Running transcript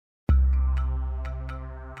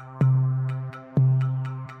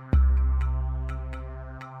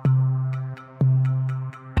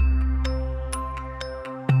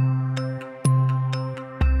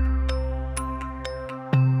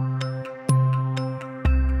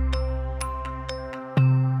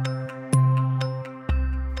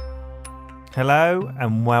Hello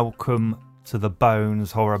and welcome to the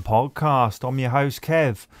Bones Horror Podcast. I'm your host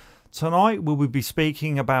Kev. Tonight we will be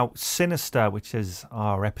speaking about Sinister, which is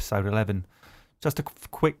our episode 11. Just a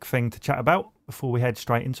quick thing to chat about before we head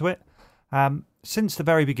straight into it. Since the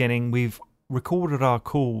very beginning, we've recorded our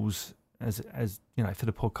calls as you know, for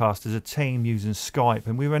the podcast as a team using Skype,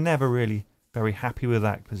 and we were never really very happy with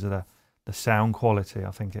that because of the sound quality.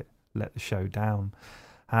 I think it let the show down.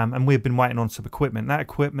 And we've been waiting on some equipment. That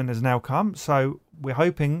equipment has now come, so we're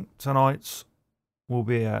hoping tonight's will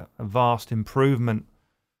be a vast improvement,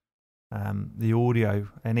 the audio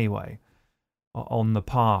anyway, on the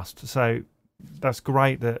past. So that's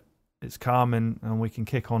great that it's come and we can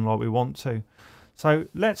kick on like we want to. So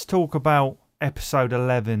let's talk about episode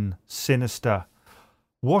 11, Sinister.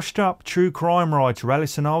 Washed up true crime writer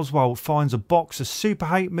Alison Oswald finds a box of Super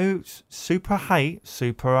 8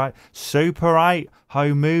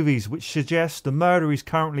 home movies, which suggests the murder he's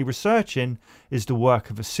currently researching is the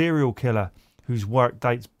work of a serial killer whose work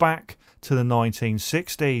dates back to the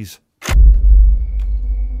 1960s.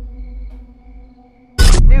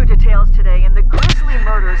 New details today in the grisly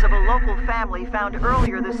murders of a local family found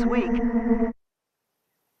earlier this week.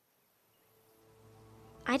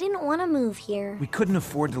 I didn't want to move here. We couldn't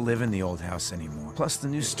afford to live in the old house anymore. Plus, the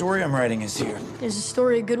new story I'm writing is here. Is the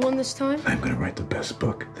story a good one this time? I'm gonna write the best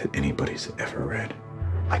book that anybody's ever read.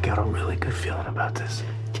 I got a really good feeling about this.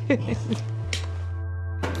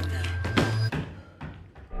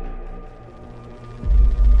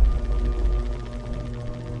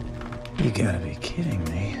 You gotta be kidding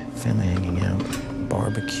me. Family hanging out.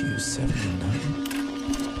 Barbecue 79.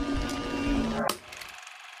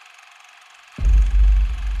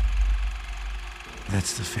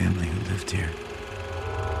 That's the family who lived here.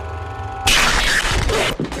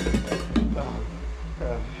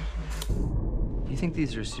 You think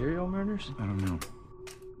these are serial murders? I don't know.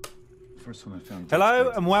 First one I found. Hello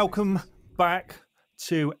and welcome back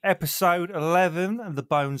to episode 11 of the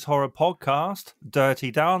Bones Horror Podcast,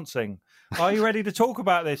 Dirty Dancing. Are you ready to talk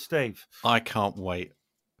about this, Steve? I can't wait.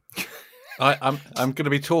 I'm going to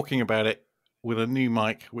be talking about it with a new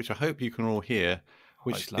mic, which I hope you can all hear,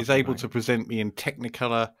 which is able to present me in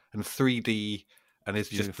Technicolor and 3D, and it's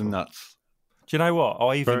just nuts. Do you know what?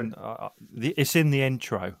 It's in the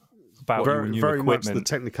intro about your new very equipment. Much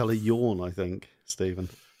the Technicolor yawn, I think, Stephen.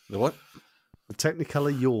 The what? The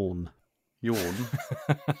Technicolor yawn. Yawn.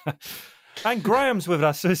 And Graham's with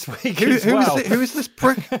us this week as well. Who is this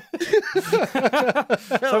prick? So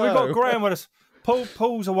we've got Graham with us.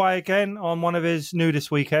 Paul's away again on one of his nudist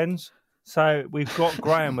weekends. So we've got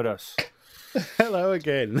Graham with us. Hello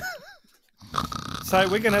again. So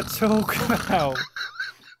we're going to talk about...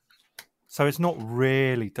 So it's not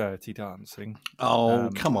really Dirty Dancing. Oh,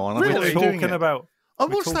 come on. Really? We're talking about... I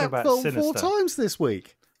watched that film Sinister. 4 times this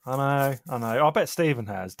week. I know. I bet Stephen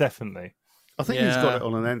has, definitely. I think he's got it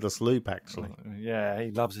on an endless loop, actually. Yeah,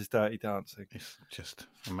 he loves his Dirty Dancing. It's just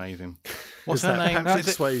amazing. What's Is her that name? Patrick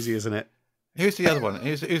Swayze, isn't it? Who's the other one?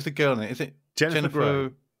 Who's the girl in it? Is it Jennifer Grey.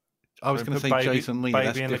 I was going to say Baby, Jason Lee. Baby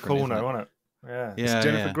That's in the different, corner, isn't it? wasn't it? Yeah. It's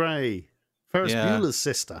Jennifer Grey. Ferris Bueller's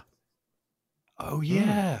sister. Oh,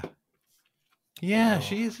 yeah. Yeah,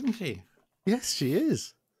 she is, isn't she? Yes, she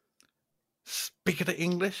is. Speak of the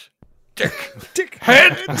English. Dick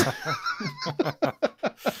head.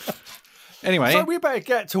 Anyway. So we better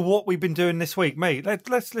get to what we've been doing this week, mate.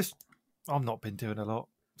 Let's. I've not been doing a lot,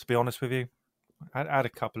 to be honest with you. I had a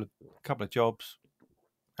couple of jobs,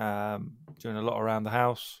 doing a lot around the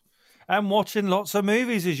house, and watching lots of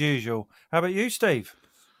movies as usual. How about you, Steve?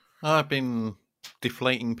 I've been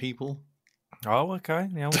deflating people. Oh, okay.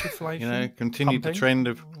 The old deflation. Continued the trend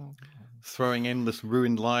of throwing endless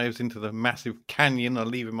ruined lives into the massive canyon I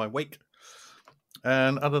leave in my wake.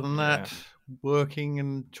 And other than that, working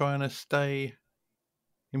and trying to stay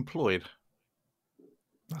employed.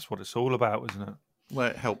 That's what it's all about, isn't it? Well,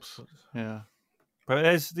 it helps. Yeah. But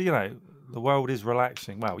there's, the world is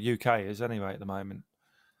relaxing. Well, UK is anyway at the moment.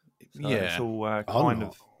 So it's all kind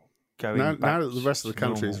of going back. Now that the rest of the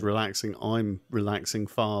country normal. is relaxing, I'm relaxing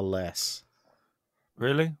far less.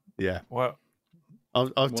 Really? Yeah. Well,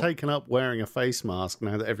 I've taken up wearing a face mask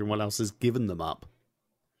now that everyone else has given them up.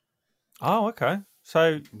 Oh, okay.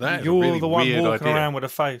 So That is you're a really the one weird walking idea. around with a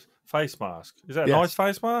face mask. Is that a Yes. nice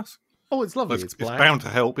face mask? Oh, it's lovely. Well, it's it's black. bound to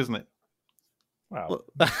help, isn't it? Well,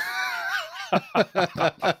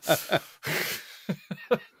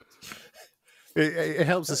 It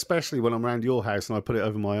helps especially when I'm around your house and I put it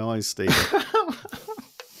over my eyes, Steve.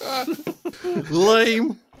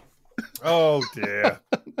 Lame. oh dear.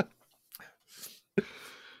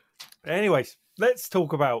 Anyways, let's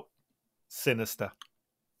talk about Sinister.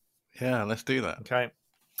 Yeah, let's do that. Okay.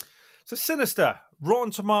 So Sinister,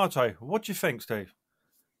 Rotten Tomato. What do you think, Steve?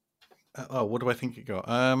 What do I think it got?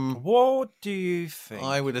 What do you think?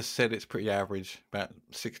 I would have said it's pretty average, about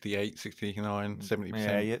 68, 69,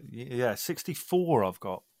 70%. Yeah, 64 I've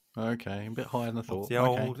got. Okay, a bit higher than I thought. The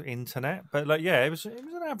old internet. But it was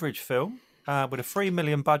an average film with a 3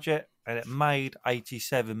 million budget, and it made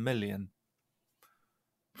 87 million.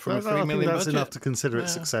 From a 3 million that's budget? enough to consider it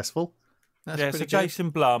successful. That's So Jason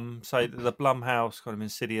Blum, so the Blumhouse, kind of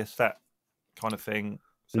Insidious, that kind of thing.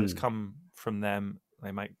 So it's come from them.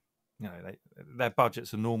 They make, their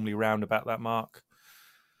budgets are normally round about that mark,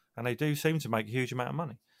 and they do seem to make a huge amount of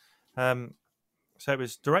money. So it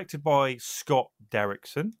was directed by Scott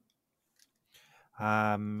Derrickson.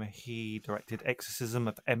 He directed Exorcism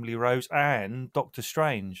of Emily Rose and Doctor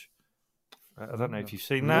Strange. I don't know if you've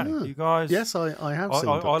seen that, you guys. Yes, I have seen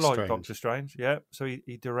Doctor I like Strange. Doctor Strange, yeah. So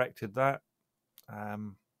he directed that.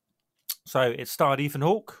 So it starred Ethan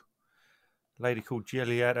Hawke, a lady called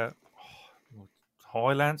Giulietta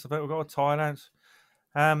Highlands, I think we've got a Thailand.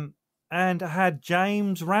 And it had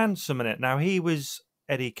James Ransom in it. Now, he was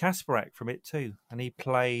Eddie Kasparak from it too, and he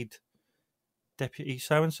played Deputy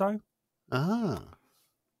So-and-so. Ah.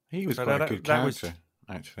 He was quite a good character,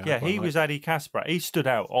 actually. Yeah, he was Eddie Kasparak. He stood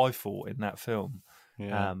out, I thought, in that film.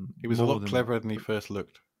 Yeah. He was a lot cleverer than he first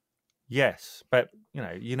looked. Yes, but,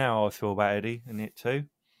 you know how I feel about Eddie in it too.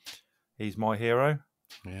 He's my hero.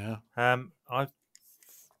 Yeah. I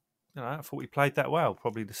thought he played that well.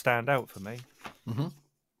 Probably the standout for me. Mm-hmm.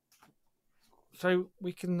 So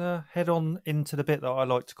we can head on into the bit that I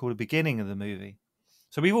like to call the beginning of the movie.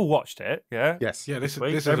 So we've all watched it, yeah? Yes. Yeah, this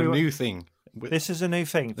is a new thing. This is a new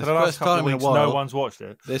thing. For the the last first couple time of in a weeks, while, no one's watched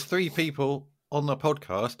it. There's 3 people on the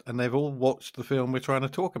podcast, and they've all watched the film we're trying to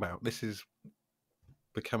talk about. This is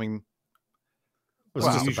becoming... It's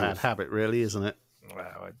just a bad habit, really, isn't it?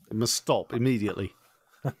 Well, It must stop immediately.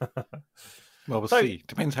 Well, we'll see.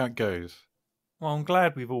 Depends how it goes. Well, I'm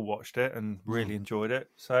glad we've all watched it and really enjoyed it.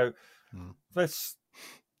 So let's...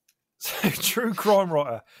 So, true crime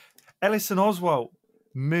writer Ellison Oswalt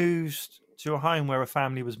moves to a home where a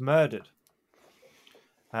family was murdered.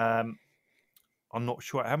 I'm not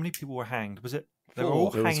sure how many people were hanged. Was it? They were all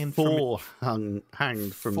There was hanging 4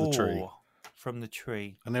 hanged from the tree. 4 from the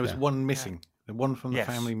tree. And there was one missing. The one from the Yes.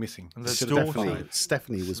 family missing. And the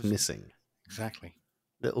Stephanie was missing. Exactly.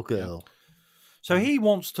 Little girl. So he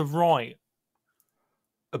wants to write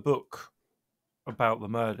a book about the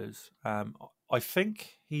murders. I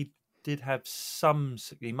think he did have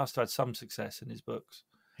he must have had some success in his books.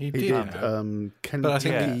 He He did. did.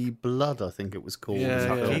 Kentucky Blood, I think it was called.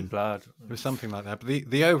 Kentucky Blood. It was something like that. But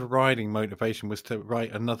the overriding motivation was to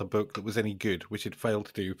write another book that was any good, which he'd failed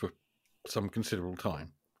to do for some considerable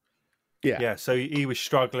time. Yeah, so he was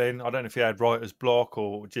struggling. I don't know if he had writer's block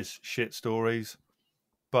or just shit stories,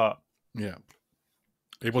 but yeah,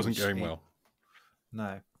 it wasn't going well.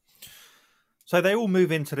 No. So they all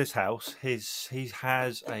move into this house. He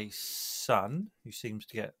has a son who seems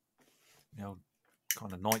to get,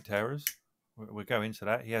 kind of night terrors. We'll go into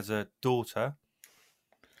that. He has a daughter.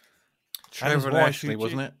 Trevor and Ashley,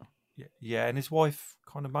 wasn't it? Yeah, and his wife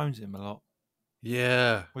kind of moans at him a lot.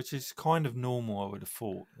 Yeah. Which is kind of normal, I would have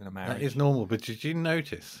thought, in a marriage. That is normal, but did you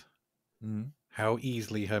notice how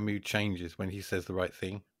easily her mood changes when he says the right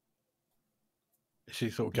thing? She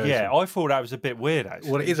sort of goes... Yeah, I thought that was a bit weird,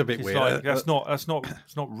 actually. Well, it is a bit weird. Like, it's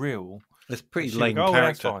not real. It's pretty lame character.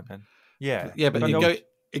 character. That's fine, then. Yeah. Yeah, but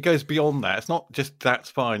it goes beyond that. It's not just that's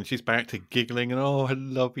fine. She's back to giggling and, oh, I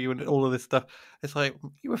love you, and all of this stuff. It's like,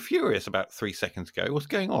 you were furious about 3 seconds ago. What's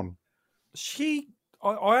going on?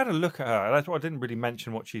 I had a look at her. That's why I didn't really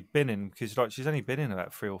mention what she'd been in, because she's only been in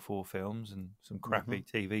about 3 or 4 films and some crappy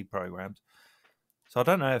TV programs. So I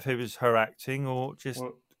don't know if it was her acting or just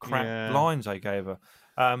crap lines I gave her.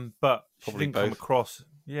 But she didn't come across.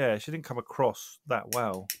 Yeah, she didn't come across that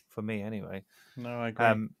well for me, anyway. No, I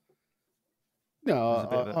agree.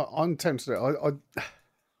 No, I'm tempted. I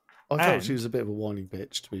thought she was a bit of a whining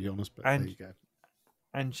bitch, to be honest. But there you go.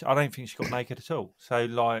 And I don't think she got naked at all. So,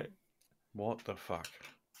 what the fuck?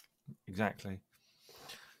 Exactly.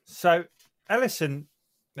 So, Ellison,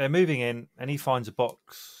 they're moving in, and he finds a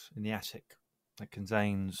box in the attic that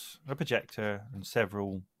contains a projector and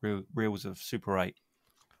several reels of Super 8.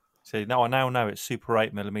 So I now know it's Super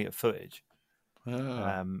 8mm footage.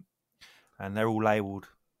 And they're all labelled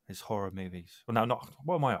as horror movies. Well, no, not...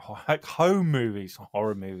 What am I? Home movies.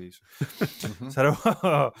 Horror movies.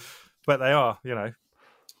 So, but they are,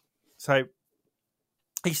 So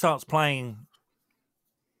he starts playing.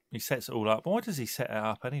 He sets it all up. Why does he set it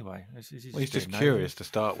up anyway? He's just curious to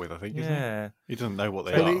start with, I think. Isn't he? He doesn't know what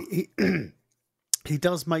they are. he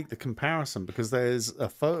does make the comparison because there's a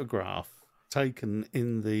photograph taken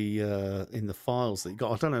in the files that he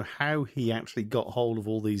got. I don't know how he actually got hold of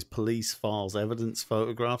all these police files, evidence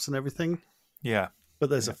photographs, and everything. Yeah, but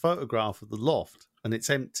there's a photograph of the loft, and it's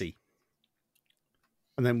empty.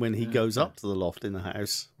 And then when he goes up to the loft in the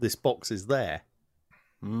house, this box is there.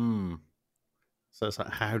 So it's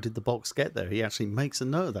like, how did the box get there? He actually makes a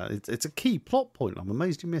note of that. It's a key plot point. I'm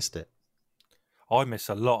amazed you missed it. I miss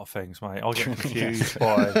a lot of things, mate. I get confused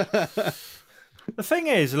by... The thing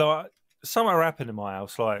is, like, something happened in my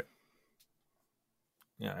house, like,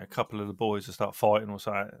 you know, a couple of the boys will start fighting or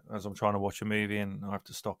something as I'm trying to watch a movie and I have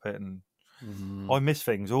to stop it, and I miss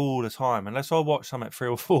things all the time. Unless I watch something 3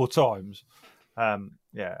 or 4 times, I'm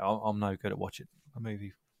no good at watching a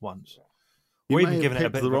movie once. You or may even have giving it a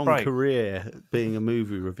picked bit the of a wrong break. career being a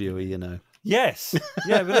movie reviewer, you know. Yes.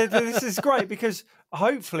 Yeah, but this is great because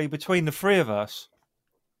hopefully between the 3 of us,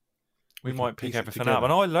 we might pick everything up.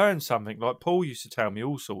 And I learned something. Like Paul used to tell me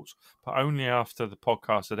all sorts, but only after the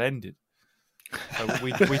podcast had ended. So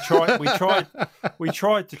we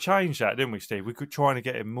tried to change that, didn't we, Steve? We could try to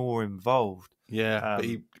get him more involved. Yeah, but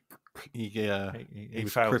he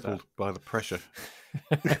was crippled by the pressure.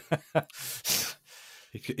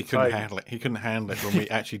 He couldn't handle it. He couldn't handle it when we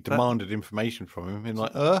actually demanded information from him. And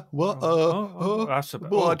like, what? Well,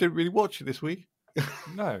 I didn't really watch it this week.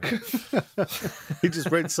 No. He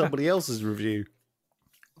just read somebody else's review.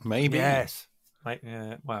 Maybe. Yes.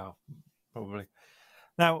 Yeah, well, probably.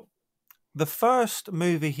 Now, the first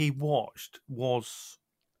movie he watched was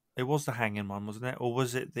the Hanging one, wasn't it? Or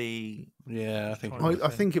was it the... Yeah, I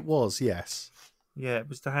think it was, yes. Yeah, it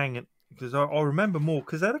was the Hanging, because I remember more,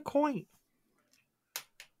 because they're quite...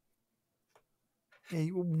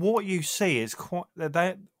 What you see is quite...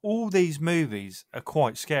 all these movies are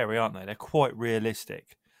quite scary, aren't they? They're quite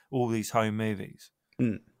realistic, all these home movies.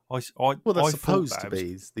 Well, they're supposed to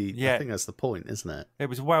be. I think that's the point, isn't it? It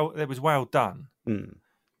was well done.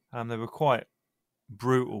 They were quite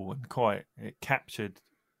brutal and it captured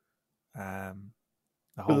the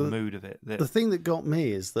whole mood of it. The thing that got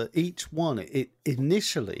me is that each one, it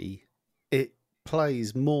initially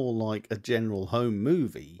plays more like a general home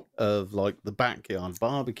movie of like the backyard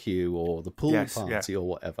barbecue or the pool party or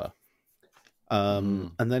whatever.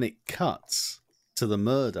 And then it cuts to the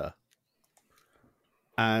murder.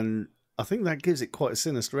 And I think that gives it quite a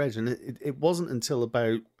sinister edge. And it wasn't until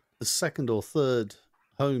about the second or third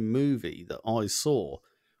home movie that I saw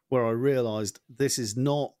where I realised this is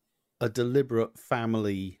not a deliberate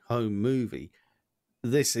family home movie.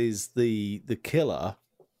 This is the killer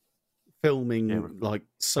filming like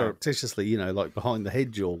surreptitiously, you know, like behind the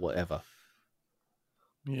hedge or whatever.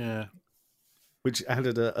 Yeah. which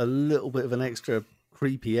added a little bit of an extra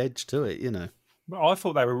creepy edge to it, you know. Well, I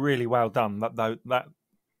thought they were really well done. That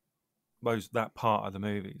part of the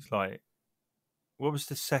movies, like, what was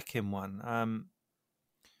the second one?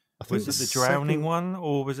 I think was it the drowning one,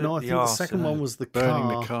 or was it? No, I think the second one was the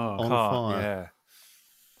burning car the car on fire.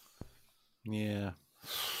 Yeah.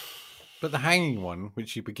 But the hanging one,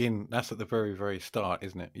 which you begin, that's at the very, very start,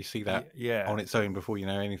 isn't it? You see that on its own before you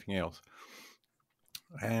know anything else.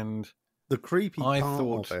 And the creepy part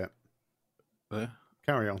of it.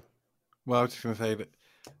 Carry on. Well, I was just going to say that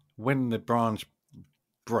when the branch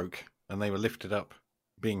broke and they were lifted up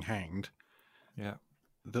being hanged,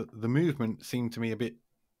 the movement seemed to me a bit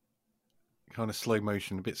kind of slow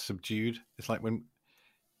motion, a bit subdued. It's like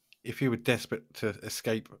if you were desperate to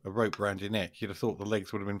escape a rope around your neck, you'd have thought the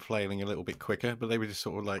legs would have been flailing a little bit quicker, but they were just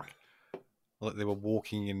sort of like they were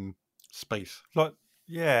walking in space.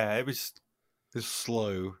 It was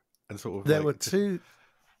slow and sort of. There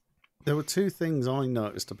were two things I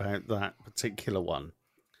noticed about that particular one.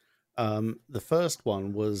 The first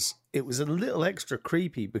one was it was a little extra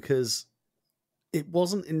creepy because it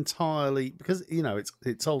wasn't entirely, because, you know,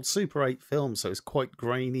 it's old Super 8 film, so it's quite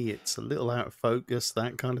grainy, it's a little out of focus,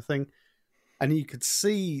 that kind of thing. And you could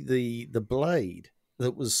see the blade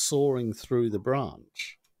that was soaring through the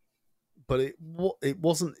branch, but it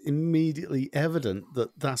wasn't immediately evident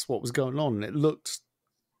that that's what was going on. And it looked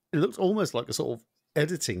almost like a sort of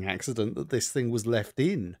editing accident that this thing was left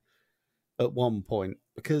in at one point,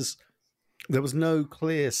 because there was no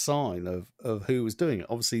clear sign of who was doing it.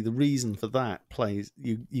 Obviously, the reason for that plays,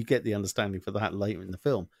 you get the understanding for that later in the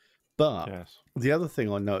film. But the other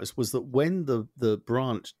thing I noticed was that when the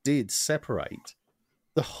branch did separate,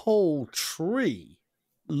 the whole tree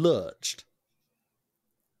lurched.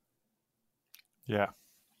 Yeah.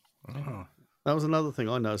 Oh. That was another thing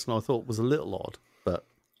I noticed and I thought was a little odd, but...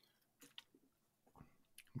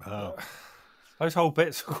 Those whole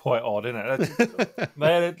bits are quite odd, isn't it?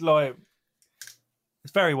 They're like...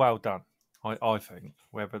 It's very well done. I think,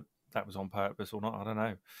 whether that was on purpose or not, I don't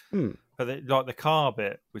know. But the car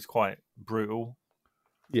bit was quite brutal.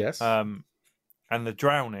 Yes. And the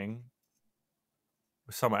drowning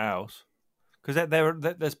was something else, because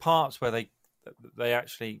there's parts where they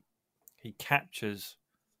actually he captures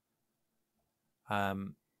a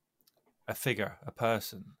figure, a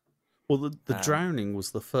person. Well, the drowning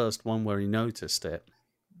was the first one where he noticed it.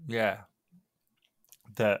 Yeah.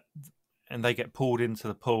 And they get pulled into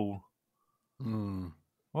the pool.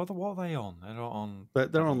 What are they on? They're not on.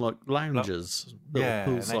 They're on like lounges,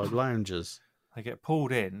 little poolside lounges. They get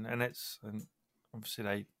pulled in, and obviously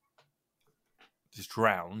they just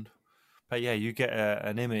drowned. But yeah, you get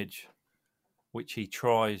an image which he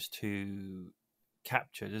tries to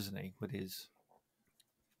capture, doesn't he? With his,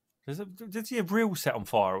 does he have real set on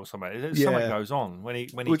fire or something? Something goes on when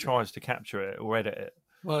he tries to capture it or edit it.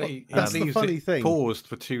 Well, he that's the funny thing. Paused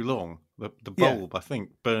for too long. The bulb, I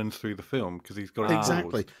think, burns through the film because he's got it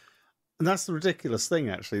exactly. paused. And that's the ridiculous thing,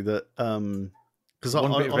 actually, that because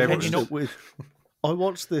I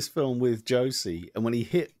watched this film with Josie, and when he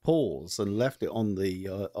hit pause and left it on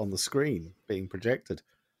the screen being projected,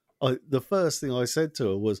 the first thing I said to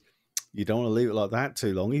her was, "You don't want to leave it like that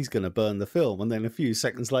too long. He's going to burn the film." And then a few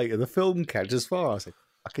seconds later, the film catches fire. I said,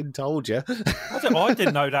 "Fucking told you." I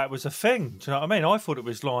didn't know that was a thing. Do you know what I mean? I thought it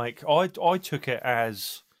was like I took it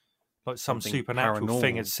as like some supernatural paranormal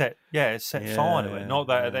thing had set fire to it. Not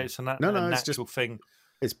that it's a natural thing.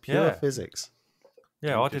 It's pure physics.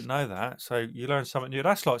 Yeah, I didn't know that. So you learn something new.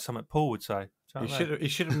 That's like something Paul would say. You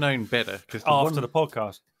should have known better. After the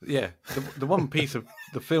podcast. Yeah, the one piece of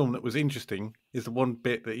the film that was interesting is the one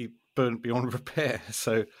bit that he burnt beyond repair.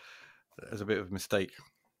 So that was a bit of a mistake.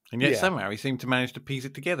 And yet somehow he seemed to manage to piece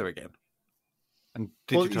it together again and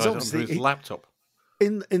digitize it onto his laptop.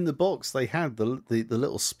 In the box, they had the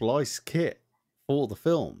little splice kit for the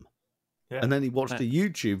film. Yeah. And then he watched a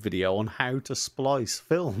YouTube video on how to splice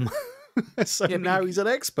film. So now he's an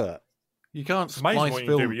expert. You can't splice film.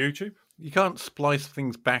 You do with YouTube. You can't splice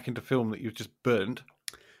things back into film that you've just burned.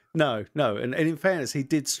 No. And in fairness, he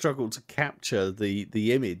did struggle to capture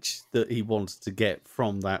the image that he wanted to get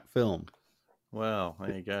from that film. Well,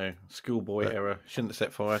 there you go. Schoolboy error. Shouldn't have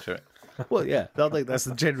set fire to it. Well, yeah. I think that's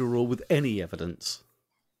the general rule with any evidence.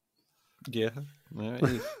 Yeah. It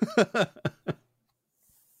is.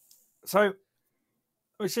 So,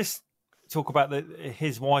 let's just talk about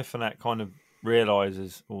his wife, and that kind of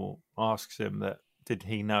realises or asks him that did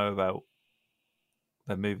he know about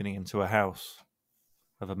them moving into a house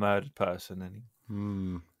of a murdered person?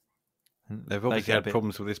 And they've obviously had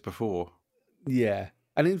problems with this before. Yeah.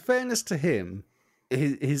 And in fairness to him,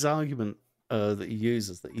 his argument that he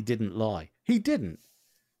uses that he didn't lie. He didn't.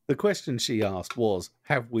 The question she asked was,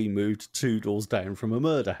 have we moved 2 doors down from a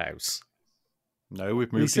murder house? No,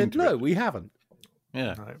 we've moved into it. He said, no, we haven't.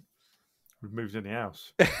 Yeah. No, we've moved in the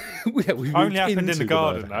house. We only happened in the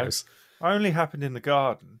garden, though. Only happened in the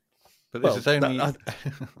garden. But this is only...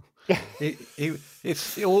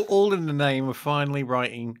 it's all in the name of finally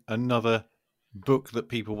writing another book that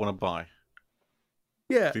people want to buy.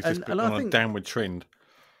 Yeah, and I think a downward trend.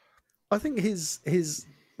 I think his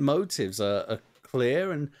motives are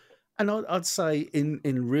clear, and I'd say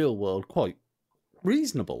in real world quite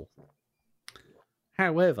reasonable.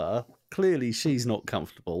 However, clearly she's not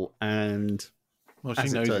comfortable, and she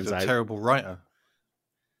knows he's a terrible writer.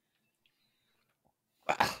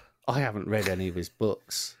 I haven't read any of his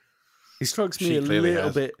books. He strikes me a little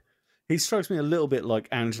bit. He strikes me a little bit like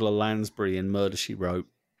Angela Lansbury in Murder, She Wrote.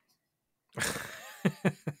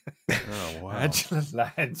 Oh wow, Angela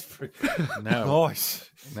Lansbury.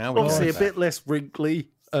 Nice. Now obviously a bit less wrinkly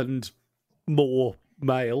and more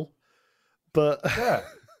male, but yeah.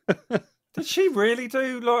 Did she really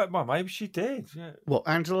do like? Well, maybe she did. Yeah. What,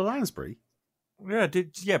 Angela Lansbury? Yeah,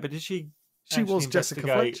 but did she? She was Jessica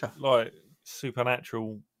Fletcher, like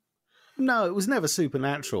supernatural. No, it was never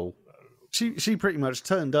supernatural. She pretty much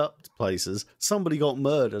turned up to places. Somebody got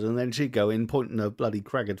murdered, and then she'd go in pointing a bloody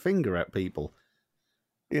cragged finger at people.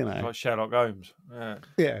 You know, like Sherlock Holmes.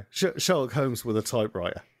 Yeah, Sherlock Holmes with a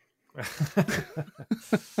typewriter.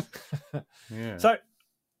 Yeah. So,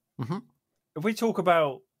 if we talk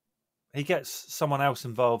about, he gets someone else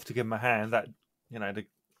involved to give him a hand. That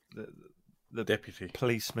the deputy,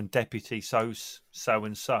 policeman, deputy, so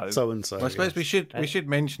and so. Well, I suppose we should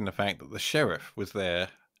mention the fact that the sheriff was there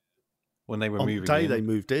when they were moving in. On the day they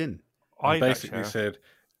moved in. I basically said,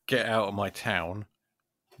 "Get out of my town.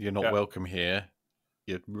 You're not welcome here.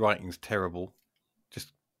 Your writing's terrible.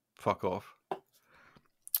 Just fuck off."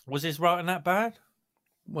 Was his writing that bad?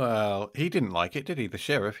 Well, he didn't like it, did he? The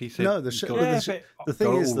sheriff. He said, "No." The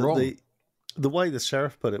thing is that the way the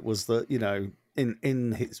sheriff put it was that,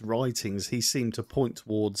 in his writings, he seemed to point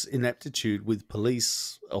towards ineptitude with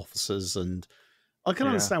police officers, and I can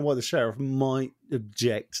understand why the sheriff might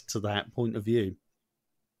object to that point of view.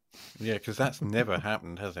 Yeah, because that's never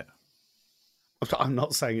happened, has it? I'm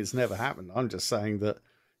not saying it's never happened. I'm just saying that,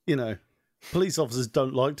 police officers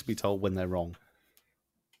don't like to be told when they're wrong.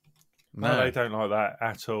 No, they don't like that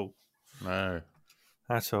at all. No.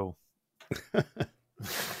 At all.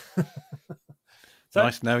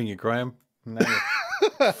 Nice knowing you, Graham. No,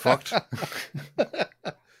 you're fucked.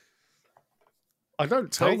 I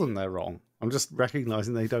don't tell them they're wrong. I'm just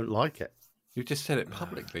recognising they don't like it. You just said it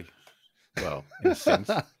publicly. Well, in a sense.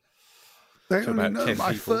 They only know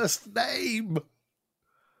my first name.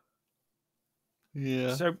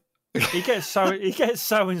 Yeah. So he gets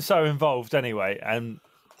so and so involved anyway, and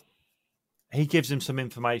he gives him some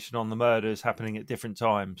information on the murders happening at different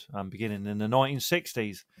times, beginning in the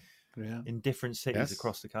 1960s, in different cities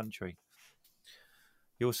across the country.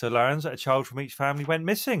 He also learns that a child from each family went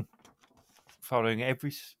missing following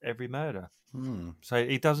every murder. So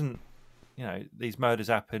he doesn't, these murders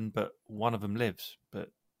happen, but one of them lives,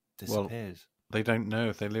 but disappears. Well, they don't know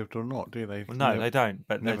if they lived or not, do they? Well, no, they don't.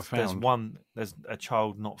 But there's a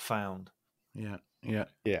child not found. Yeah.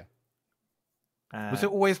 Was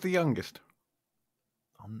it always the youngest?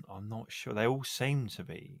 I'm not sure. They all seem to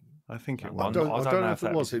be. I think it was. was. I don't know if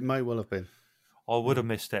it was. It may well have been. I would have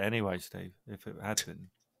missed it anyway, Steve, if it had been.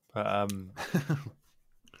 But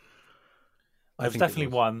there's definitely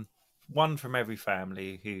one from every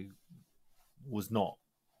family who was not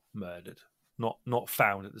murdered, not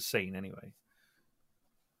found at the scene anyway.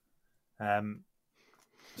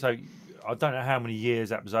 So I don't know how many years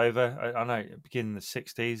that was over. I know it began in the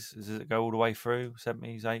 60s. Does it go all the way through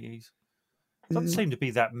 70s, 80s? It doesn't seem to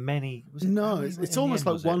be that many. It's almost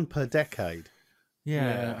like one per decade.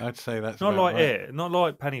 Yeah, I'd say that's not like right. it. Not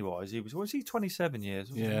like Pennywise. Was he 27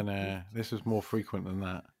 years? Yeah, no, this was more frequent than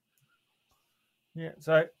that. Yeah.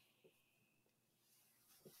 So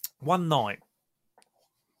one night,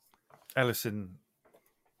 Ellison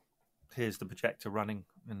hears the projector running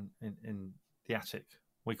in the attic.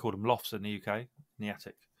 We call them lofts in the UK. In the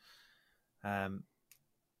attic, and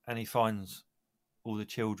he finds all the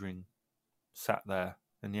children sat there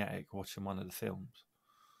in the attic watching one of the films.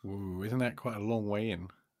 Ooh, isn't that quite a long way in?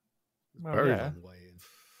 Well, Very long way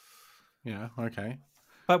in. Yeah, okay.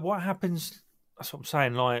 But what happens? That's what I'm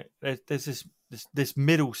saying. Like, there's this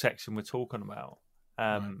middle section we're talking about.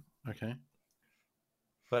 Right. Okay.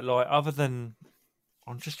 But like, other than,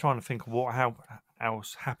 I'm just trying to think of how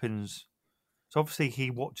else happens. So obviously he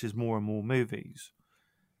watches more and more movies,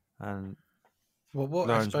 and what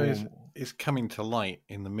I suppose is coming to light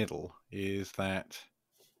in the middle is that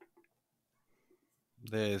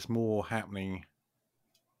there's more happening.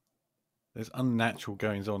 There's unnatural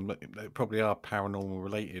goings on, but they probably are paranormal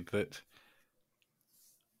related, that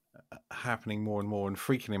happening more and more and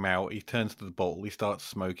freaking him out. He turns to the bottle, he starts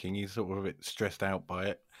smoking, he's sort of a bit stressed out by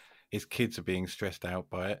it. His kids are being stressed out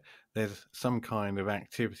by it. There's some kind of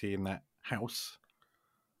activity in that house,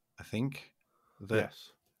 I think, that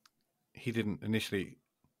he didn't initially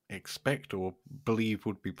expect or believe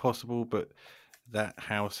would be possible, but that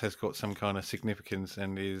house has got some kind of significance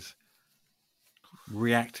and is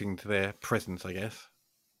reacting to their presence, I guess,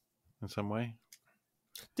 in some way.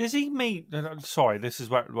 Does he meet? Sorry, this is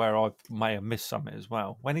where I may have missed something as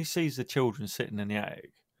well. When he sees the children sitting in the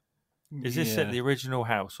attic, is this at the original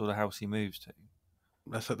house or the house he moves to?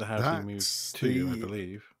 That's at the house he moves to, I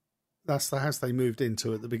believe. That's the house they moved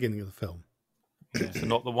into at the beginning of the film. Yeah, so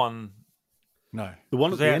not the one. No, the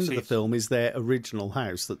one at the end of the film is their original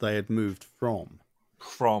house that they had moved from.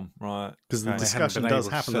 Right, because the discussion does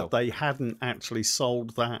happen that they hadn't actually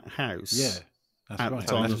sold that house. At the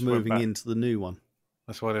time of moving into the new one.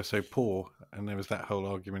 That's why they're so poor, and there was that whole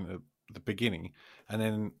argument at the beginning, and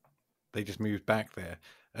then they just moved back there,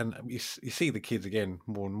 and you see the kids again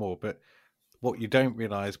more and more. But what you don't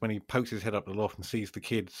realise when he pokes his head up the loft and sees the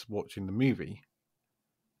kids watching the movie,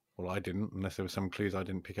 well, I didn't, unless there were some clues I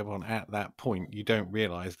didn't pick up on. At that point, you don't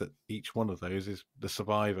realise that each one of those is the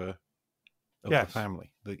survivor of the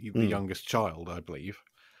family, the youngest child, I believe,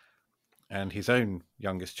 and his own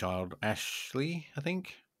youngest child, Ashley, I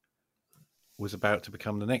think, was about to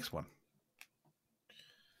become the next one.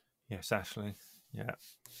 Yes, Ashley. Yeah.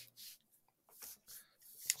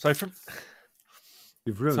 So I'm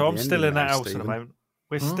still in that house at the moment.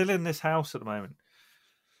 We're still in this house at the moment.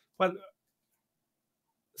 Well,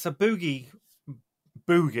 so Boogie,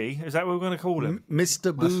 is that what we're going to call him?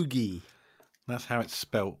 Mr. Boogie. That's how it's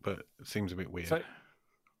spelt, but it seems a bit weird.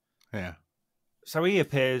 So he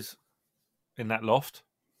appears in that loft,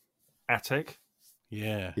 attic.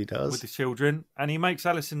 Yeah, he does. With the children, and he makes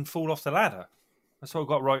Alison fall off the ladder. That's what I've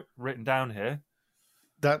got written down here.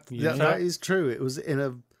 That is true. It was in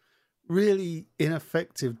a really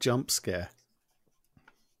ineffective jump scare.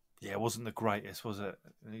 Yeah, it wasn't the greatest, was it?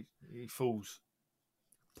 He falls.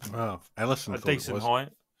 Well, Ellison a thought decent it was. height.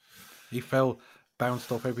 He fell,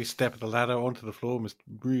 bounced off every step of the ladder onto the floor, and was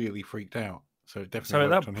really freaked out. So it definitely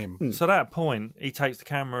worked on him. So at that point, he takes the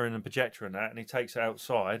camera and the projector and that, and he takes it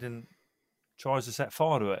outside and tries to set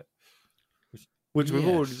fire to it. Which we've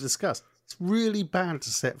already discussed. It's really bad to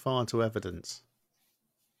set fire to evidence.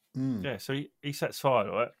 Yeah, so he sets fire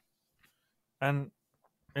to it, and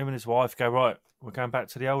him and his wife go, right, we're going back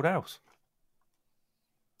to the old house.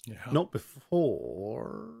 Yeah. Not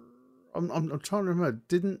before. I'm trying to remember.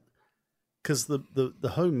 Didn't, because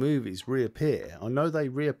the home movies reappear. I know they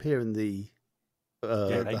reappear in the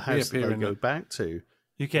house that they go back to.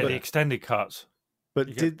 You get the extended cuts.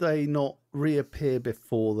 But did they not reappear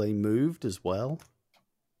before they moved as well?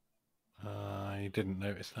 I didn't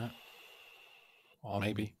notice that.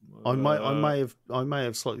 Maybe I may have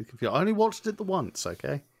slightly confused. I only watched it the once.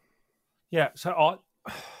 Okay. Yeah, so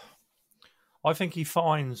I think he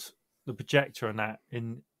finds the projector and that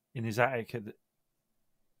in his attic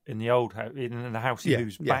in the old house, in the house he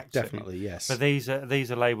moves back to. Definitely, yes. But these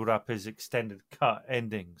are labelled up as extended cut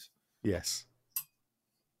endings. Yes.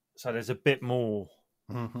 So there's a bit more.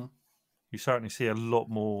 Mm-hmm. You certainly see a lot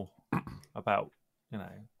more about, Did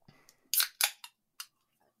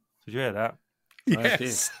you hear that?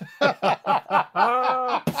 Yes.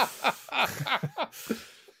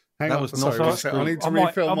 That was not. I need to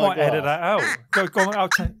refill I my might glass. edit that out. Go on, I'll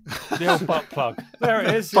take the old butt plug. There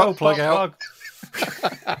it is. The Butt old plug butt out. plug.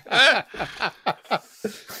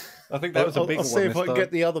 I think that was a big I'll one. see if I can this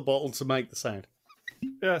get the other bottle to make the sound.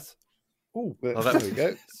 Yes. Ooh, There we go.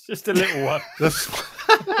 it's just a little one. time.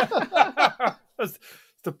 That's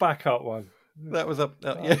the backup one. That was up.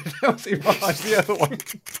 Yeah, that was the other one.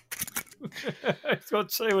 It's got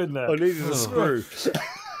two in there. I needed a screw.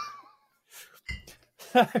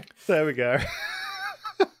 There we go.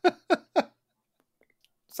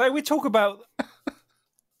 So we talk about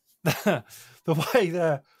the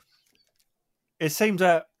way it seems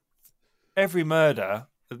that every murder,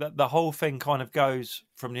 the whole thing kind of goes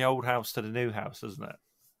from the old house to the new house, doesn't it?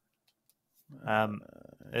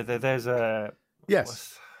 There's a...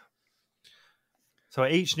 Yes. So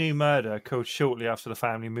each new murder occurred shortly after the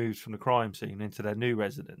family moved from the crime scene into their new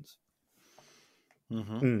residence.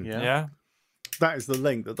 Mm-hmm. Yeah? That is the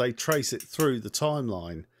link that they trace it through the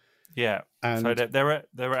timeline. Yeah. And so they're at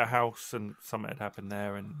a house and something had happened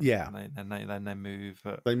there, and then they move.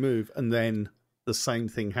 But... They move, and then the same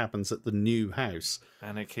thing happens at the new house,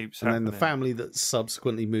 and it keeps and happening. then the family that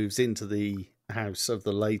subsequently moves into the house of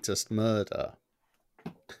the latest murder,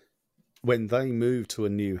 when they move to a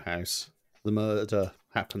new house, the murder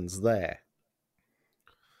happens there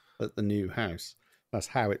at the new house. That's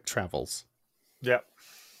how it travels. Yeah.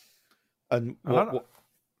 And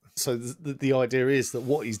so the idea is that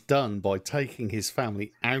what he's done by taking his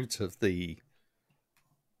family out of the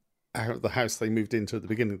house they moved into at the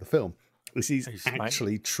beginning of the film is he's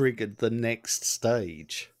actually triggered the next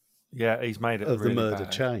stage. Yeah, he's made it of really the murder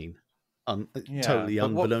bad. chain, totally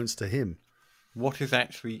unbeknownst to him. What is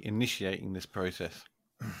actually initiating this process?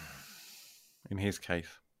 In his case,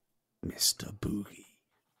 Mr. Boogie.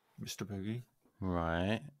 Mr. Boogie.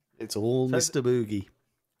 Right. It's all Mr. Boogie.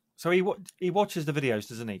 So he watches the videos,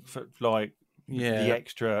 doesn't he? For the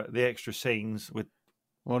extra scenes with.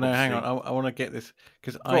 Well, no, hang on. I want to get this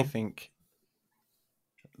because I think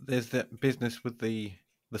there's that business with the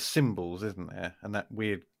symbols, isn't there? And that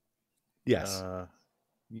weird. Yes.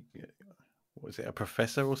 What was it? A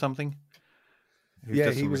professor or something?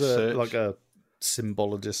 Yeah, he was like a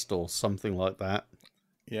symbologist or something like that.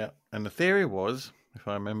 Yeah, and the theory was, if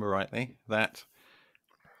I remember rightly, that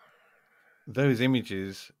those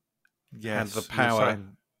images had the power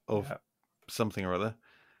of something or other,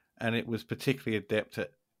 and it was particularly adept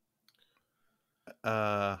at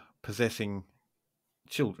possessing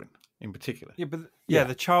children in particular. Yeah, but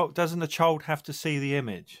the child doesn't the child have to see the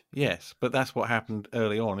image? Yes, but that's what happened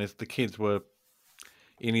early on. Is the kids were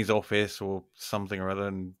in his office or something or other,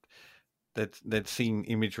 and they'd seen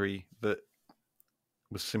imagery that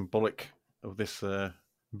was symbolic of this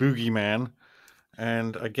boogeyman,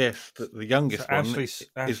 and I guess that the youngest one is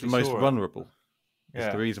the most vulnerable. Yeah.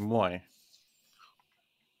 That's the reason why.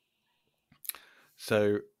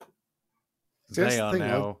 So they are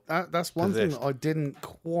now. That's one thing that I didn't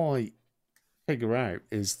quite figure out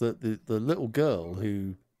is that the little girl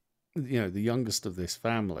who, the youngest of this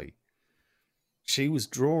family, she was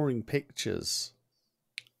drawing pictures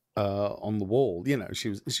on the wall. You know, she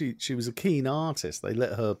was a keen artist. They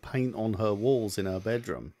let her paint on her walls in her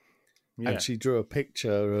bedroom, and she drew a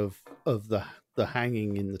picture of the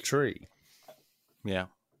hanging in the tree. Yeah.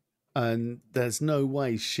 And there's no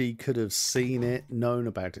way she could have seen it, known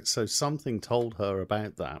about it. So something told her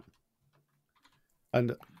about that.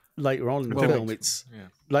 And later on in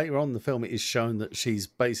the film, it is shown that she's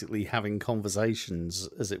basically having conversations,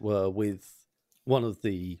 as it were, with one of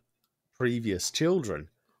the previous children.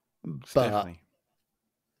 Stephanie.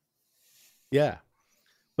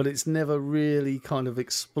 But it's never really kind of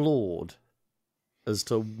explored as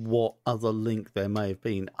to what other link there may have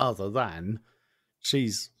been, other than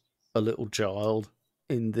she's a little child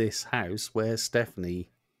in this house where Stephanie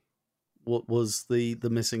was the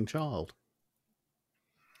missing child.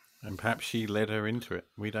 And perhaps she led her into it.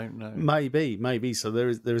 We don't know. Maybe. So there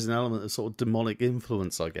is an element of sort of demonic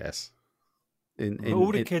influence, I guess.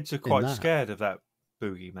 All the kids are quite scared of that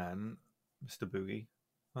boogeyman, Mr. Boogie,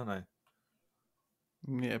 aren't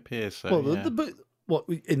they? It appears so. Well, what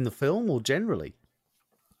in the film or generally?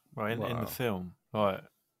 Right, in the film, right?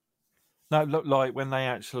 No, look, like when they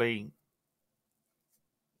actually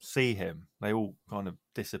see him, they all kind of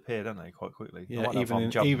disappear, don't they? Quite quickly. Yeah, even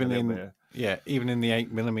in the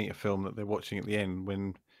 8mm film that they're watching at the end,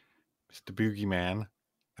 when Mr. Boogeyman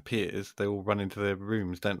appears, they all run into their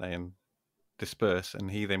rooms, don't they, and disperse, and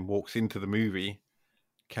he then walks into the movie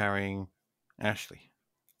carrying Ashley.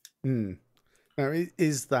 Now,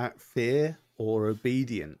 is that fear or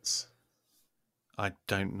obedience? I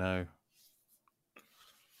don't know.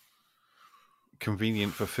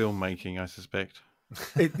 Convenient for filmmaking, I suspect.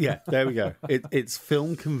 There we go. It's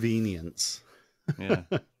film convenience. Yeah.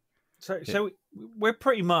 So we're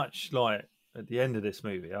pretty much like at the end of this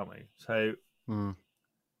movie, aren't we? So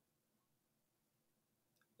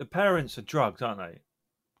the parents are drugged, aren't they?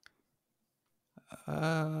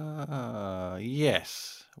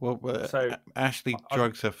 Yes. Well, so Ashley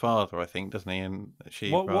drugs her father, I think, doesn't he? And she.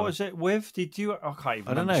 What was it with? Did you? I can't even.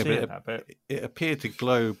 I don't know, but it appeared to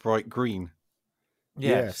glow bright green.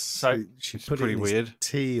 Yes. So she it's put pretty it in weird.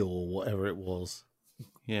 Tea or whatever it was.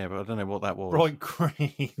 Yeah, but I don't know what that was. Bright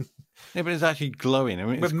green. Yeah, but it's actually glowing. I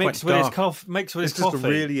mean, it's mixed quite with dark. his coffee. Mixed with It's his just coffee. a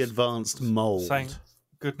really advanced mold. Saying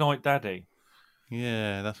 "Good night, Daddy."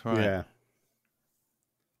 Yeah, that's right.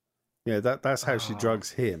 Yeah. That's how she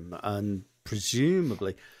drugs him, and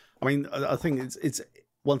presumably, I mean, I think it's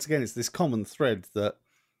once again it's this common thread that,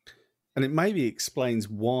 and it maybe explains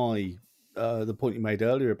why the point you made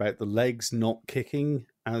earlier about the legs not kicking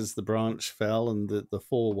as the branch fell and the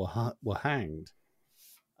four were hanged.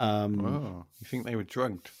 You think they were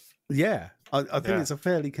drugged? Yeah, I think it's a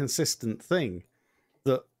fairly consistent thing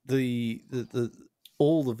that the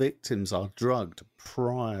all the victims are drugged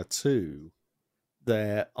prior to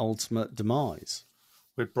their ultimate demise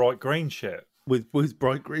with bright green shit. With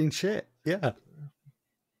bright green shit, yeah.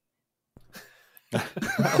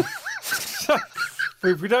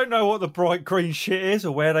 If we don't know what the bright green shit is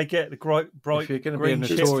or where they get the bright green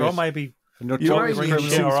shit from, maybe you're green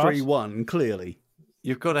shit 231 clearly.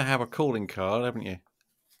 You've got to have a calling card, haven't you?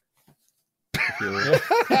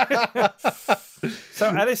 So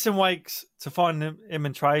Alison wakes to find him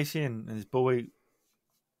and Tracy and his boy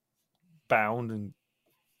bound and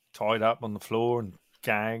tied up on the floor and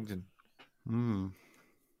gagged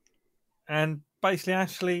and basically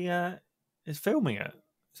Ashley is filming it.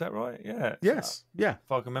 Is that right? Yeah. Yes. Yeah.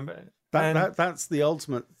 If I can remember it. That's the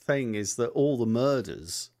ultimate thing, is that all the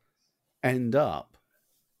murders end up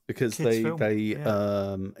because they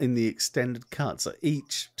in the extended cuts at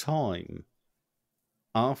each time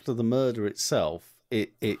after the murder itself,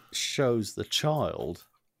 it shows the child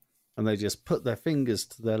and they just put their fingers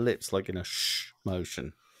to their lips like in a shh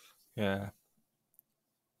motion. Yeah.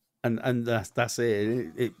 And that's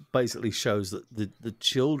it. It basically shows that the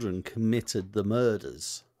children committed the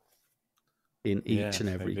murders in each and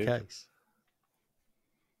every case.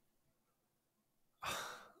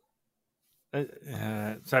 So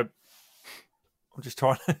I'm just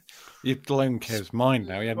trying to. You've blown Kev's mind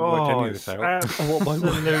now. He hadn't worked any of this out. Absolutely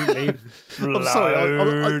blown. I'm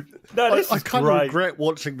sorry. I kind great. of regret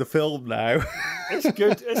watching the film now. It's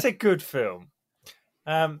good. It's a good film.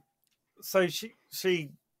 So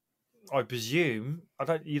she, I presume,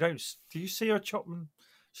 do you see her chopping?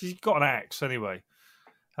 She's got an axe anyway.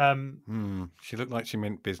 She looked like she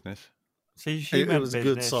meant business. See, it was a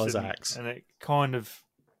good size axe, and it kind of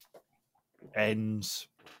ends.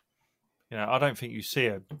 You know, I don't think you see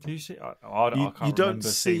her. Do you see? I can't you don't remember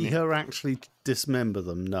see her actually dismember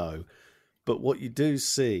them, no. But what you do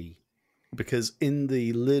see, because in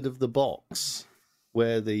the lid of the box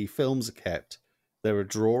where the films are kept, there are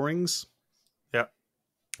drawings. Yeah.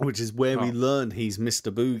 which is where we learn he's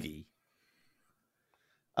Mr. Boogie.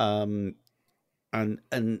 And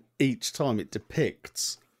each time it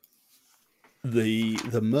depicts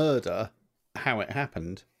the murder, how it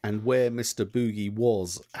happened, and where Mr. Boogie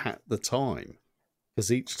was at the time.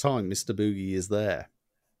 Because each time Mr. Boogie is there.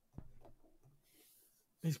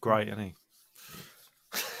 He's great, isn't he?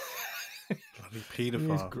 Bloody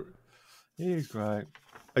paedophile. He's great.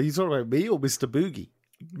 Are you talking about me or Mr. Boogie?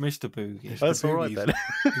 Mr. Boogie. That's all right then.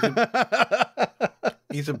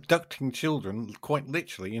 He's abducting children quite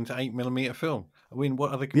literally into 8mm film. I mean,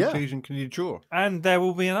 what other conclusion can you draw? And there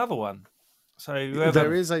will be another one. So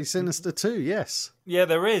there is a Sinister 2, yes. Yeah,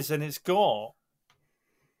 there is, and it's got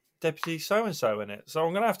Deputy So-and-so in it. So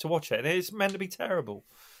I'm going to have to watch it. And it's meant to be terrible.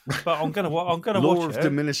 But I'm going to watch it. Law of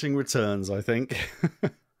diminishing returns, I think.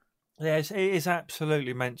 Yeah, it is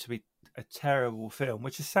absolutely meant to be a terrible film,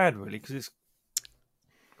 which is sad, really, because it's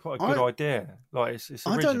quite a good idea. Like it's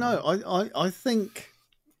original. I don't know.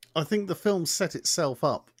 I think the film set itself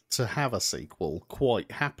up to have a sequel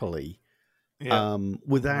quite happily,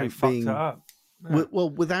 without being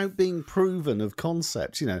without being proven of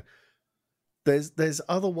concept. You know, there's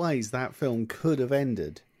other ways that film could have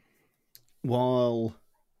ended, while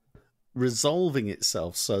resolving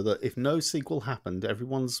itself so that if no sequel happened,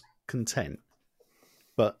 everyone's content.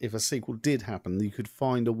 But if a sequel did happen, you could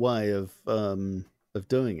find a way of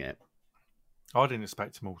doing it. I didn't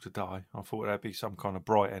expect them all to die. I thought there'd be some kind of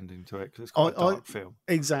bright ending to it because it's quite a dark film.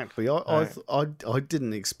 Exactly. I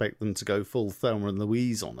didn't expect them to go full Thelma and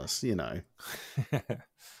Louise on us, you know.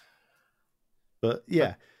 But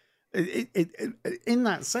yeah, it in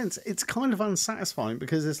that sense, it's kind of unsatisfying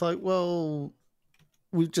because it's like, well,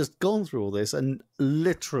 we've just gone through all this and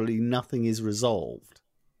literally nothing is resolved.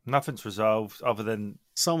 Nothing's resolved other than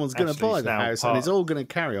someone's going to buy the house and it's all going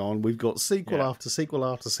to carry on. We've got sequel after sequel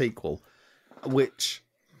after sequel, which,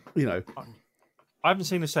 you know, I haven't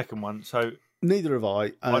seen the second one, so neither have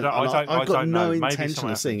I. I've got no intention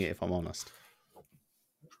of seeing it, if I'm honest.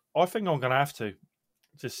 I think I'm going to have to,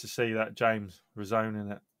 just to see that James Razone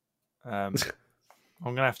in it. I'm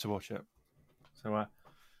going to have to watch it.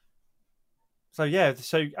 So yeah,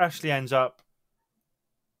 so Ashley ends up,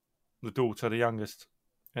 the daughter, the youngest,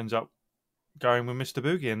 ends up going with Mr.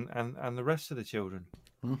 Boogie and the rest of the children.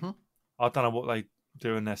 Mm-hmm. I don't know what they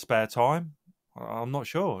do in their spare time. I'm not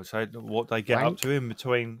sure. So what they get up to in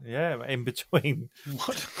between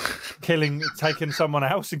what? taking someone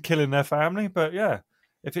else and killing their family. But yeah,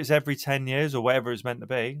 if it's every 10 years or whatever it's meant to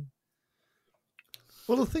be.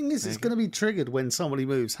 Well, the thing is, it's going to be triggered when somebody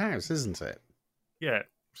moves house, isn't it? Yeah.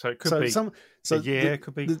 So it could be a year,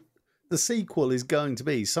 could be... The sequel is going to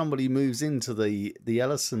be somebody moves into the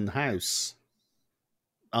Ellison house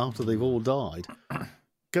after they've all died,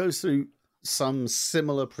 goes through some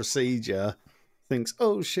similar procedure, thinks,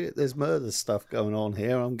 oh shit, there's murder stuff going on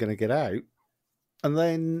here, I'm going to get out. And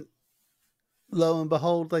then, lo and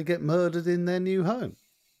behold, they get murdered in their new home.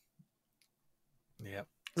 Yeah.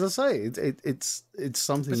 As I say, it's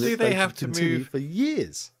something but that they have to move for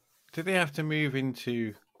years. Do they have to move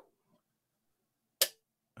into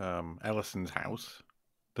Ellison's house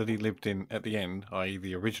that he lived in at the end, i.e.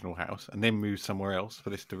 the original house, and then move somewhere else for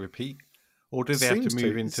this to repeat? Or do they have to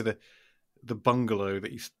move into the bungalow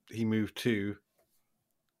that he moved to?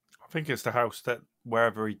 I think it's the house that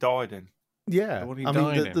wherever he died in. Yeah, I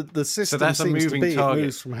mean the system seems to be it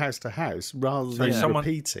moves from house to house rather than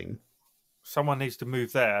repeating. Someone needs to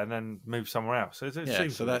move there and then move somewhere else. So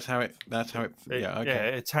that's how it. Yeah, okay. Yeah,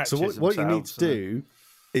 it attaches. So what you need to do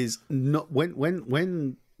is not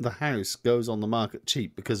when the house goes on the market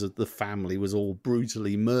cheap because of the family was all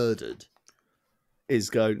brutally murdered. Is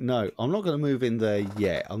go, no, I'm not going to move in there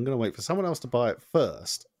yet. I'm going to wait for someone else to buy it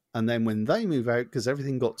first, and then when they move out because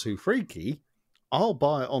everything got too freaky, I'll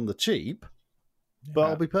buy it on the cheap, but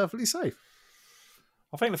I'll be perfectly safe.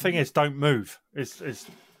 I think the thing is, don't move. Is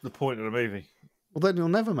the point of the movie. Well, then you'll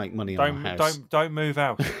never make money on a house. Don't move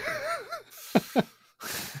out.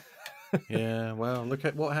 Yeah, well, look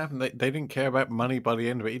at what happened. They didn't care about money by the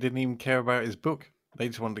end of it. He didn't even care about his book. They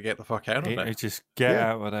just wanted to get the fuck out of there. He just get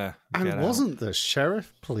out of there. And wasn't the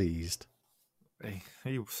sheriff pleased?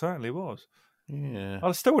 He certainly was. Yeah.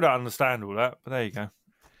 I still don't understand all that, but there you go.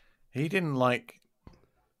 He didn't like...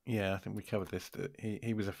 Yeah, I think we covered this. That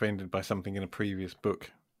he was offended by something in a previous book.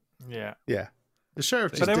 Yeah. Yeah. The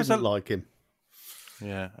sheriff just didn't like him.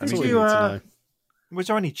 Yeah. That's all you need to know. Was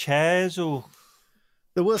there any chairs or...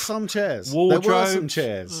 There were some chairs. Wardrobes. There were some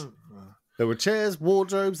chairs. There were chairs,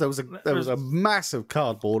 wardrobes. There was a massive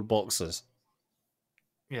cardboard boxes.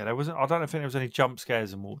 Yeah, there wasn't. I don't think there was any jump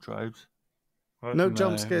scares in wardrobes. No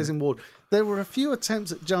jump scares in wardrobes. There were a few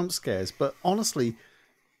attempts at jump scares, but honestly,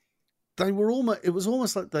 they were almost. It was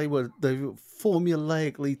almost like they were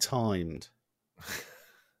formulaically timed.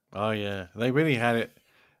 Oh yeah, they really had it.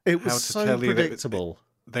 It was so predictable.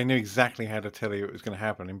 They knew exactly how to tell you it was going to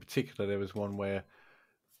happen. In particular, there was one where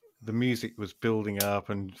the music was building up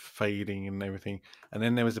and fading and everything, and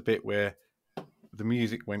then there was a bit where the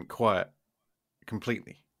music went quiet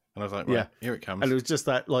completely, and I was like, right, here it comes. And it was just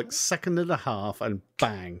that like second and a half, and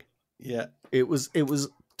bang. Yeah, it was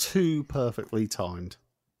too perfectly timed.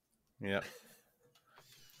 Yeah.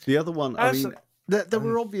 The other one, I mean, there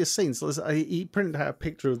were obvious scenes. He printed out a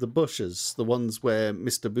picture of the bushes, the ones where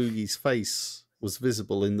Mr. Boogie's face was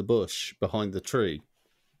visible in the bush behind the tree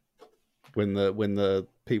when the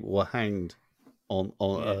people were hanged by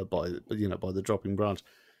the dropping branch,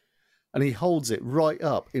 and he holds it right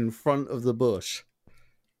up in front of the bush.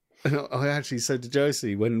 And I actually said to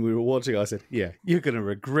Josie when we were watching, I said, "Yeah, you're going to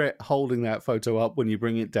regret holding that photo up when you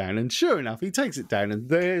bring it down." And sure enough, he takes it down, and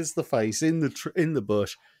there's the face in the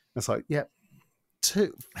bush. It's like, yeah,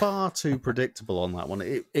 far too predictable on that one.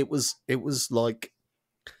 It was like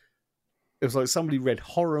somebody read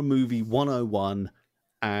Horror Movie 101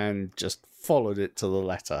 and just followed it to the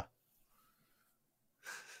letter.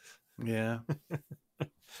 Yeah,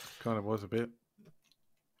 kind of was a bit.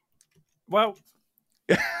 Well.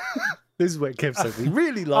 This is where Kev says he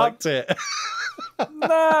really liked it.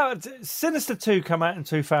 No, Sinister 2 came out in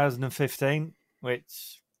 2015,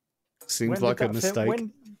 which seems like a mistake.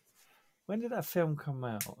 When did that film come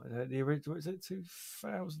out? The original, was it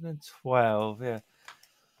 2012? Yeah.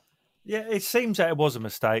 Yeah, it seems that it was a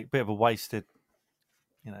mistake, bit of a wasted.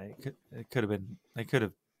 You know, it could have been. They could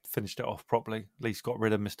have finished it off properly. At least got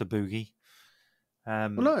rid of Mr. Boogie. Well,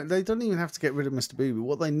 no, they don't even have to get rid of Mr. Boogie.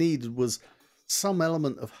 What they needed was some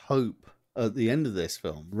element of hope at the end of this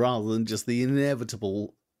film, rather than just the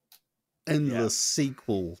inevitable endless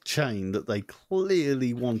sequel chain that they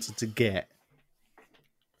clearly wanted to get.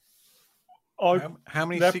 How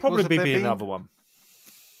many? There'll sequels probably have be there another one.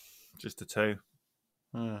 Just the two.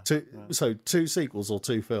 So 2 sequels or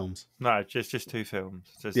 2 films? No, just 2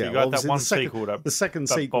 films. You got that one sequel that the second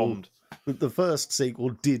that sequel bombed. The first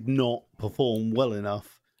sequel did not perform well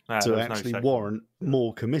enough to actually warrant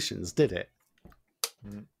more commissions, did it?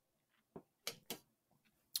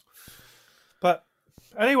 But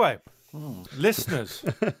anyway, listeners,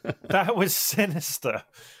 that was Sinister.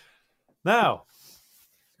 Now,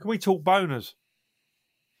 can we talk boners?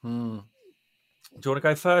 Do you want to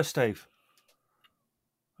go first, Steve?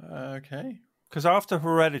 Okay. Because after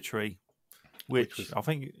Hereditary, which I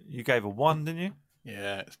think you gave a 1, didn't you?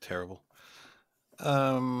 Yeah, it's terrible.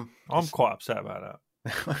 I'm quite upset about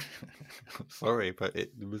that. Sorry, but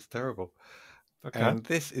it was terrible. Okay. And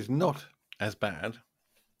this is not as bad.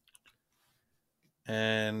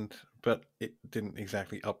 But it didn't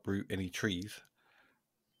exactly uproot any trees.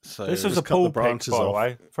 So this was a Paul pick, by the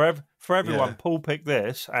way. For everyone, Paul picked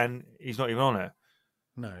this, and he's not even on it.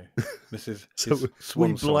 No, this is so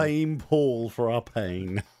we blame Paul for our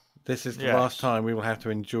pain. This is the last time we will have to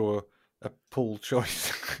endure a Paul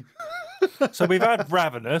choice. So we've had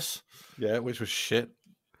Ravenous, which was shit.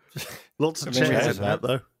 Lots of chairs in that,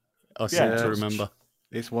 though. I seem to remember.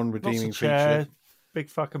 It's one redeeming Lots of chairs, feature. Big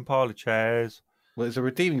fucking pile of chairs. Well, it's a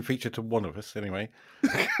redeeming feature to one of us, anyway.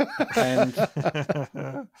 And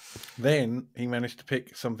then he managed to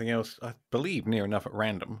pick something else, I believe, near enough at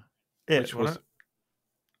random. Which was...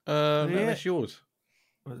 No, that's yours.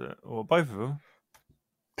 Was it? Or both of them?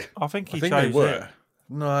 I think chose they were. it.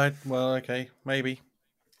 No, well, okay, maybe.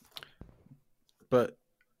 But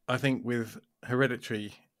I think with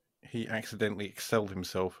Hereditary, he accidentally excelled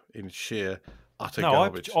himself in sheer utter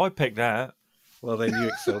garbage. I picked that. Well, then you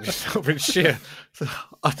excelled yourself in sheer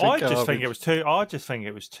utter garbage. I just think it was too.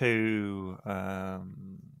 I'm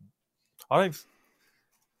going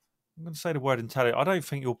to say the word intelligent. I don't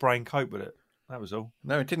think your brain coped with it. That was all.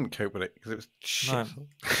 No, it didn't cope with it because it was shit. No.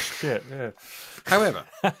 Shit, yeah. However,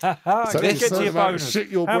 let's get to your bonus. Shit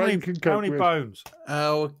your brain can cope how many with. bones?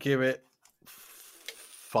 I'll give it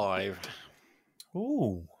 5.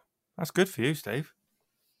 Ooh, that's good for you, Steve.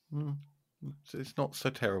 It's not so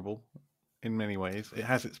terrible in many ways. It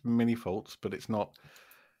has its many faults, but it's not.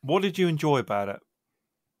 What did you enjoy about it?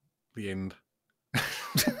 The end.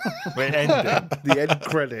 It ended. The end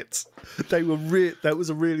credits. They were that was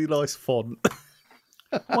a really nice font.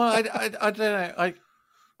 Well, I don't know.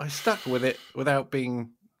 I stuck with it without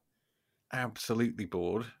being absolutely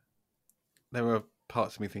bored. There were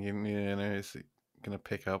parts of me thinking, is it going to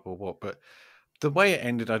pick up or what? But the way it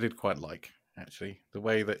ended, I did quite like, actually. The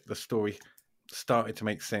way that the story started to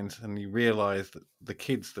make sense, and you realised that the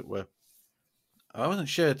kids that were... I wasn't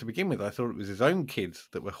sure to begin with. I thought it was his own kids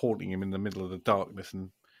that were haunting him in the middle of the darkness and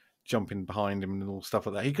jumping behind him and all stuff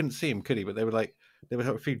like that. He couldn't see him, could he? But there were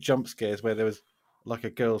a few jump scares where there was like a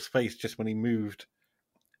girl's face just when he moved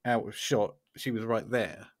out of shot. She was right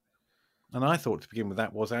there. And I thought to begin with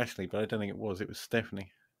that was Ashley, but I don't think it was. It was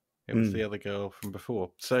Stephanie. It was the other girl from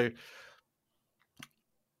before. So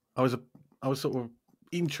I was sort of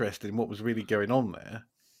interested in what was really going on there.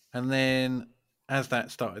 And then as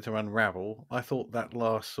that started to unravel, I thought that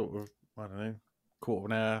last sort of, I don't know, quarter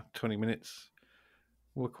of an hour, 20 minutes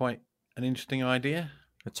were quite an interesting idea.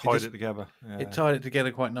 It tied it together. Yeah. It tied it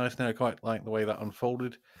together quite nicely. I quite like the way that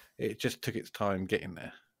unfolded. It just took its time getting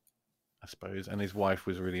there, I suppose. And his wife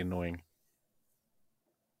was really annoying.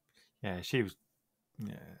 Yeah, she was.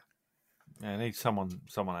 Yeah, I need someone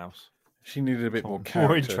else. She needed a bit more character.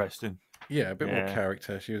 More interesting. Yeah, a bit more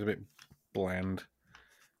character. She was a bit bland.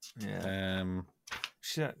 Yeah.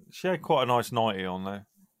 She had quite a nice nightie on there.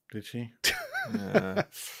 Did she? Yeah.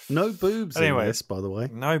 No boobs in this, by the way.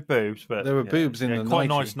 No boobs, but there were boobs in the quite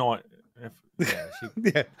nightie. nice night.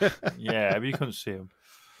 Yeah, but you couldn't see them.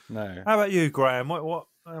 No. How about you, Graham? What?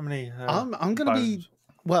 How many? I'm going to be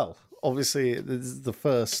obviously this is the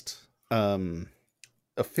first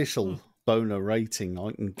official boner rating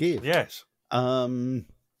I can give. Yes. But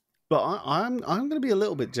I'm going to be a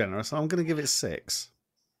little bit generous. I'm going to give it 6.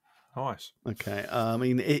 Nice. Okay. I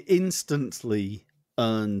mean, it instantly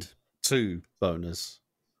earned 2 boners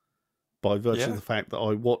by virtue of the fact that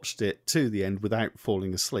I watched it to the end without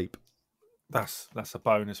falling asleep. That's a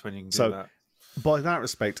bonus when you can do that. By that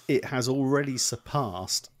respect, it has already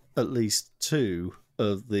surpassed at least 2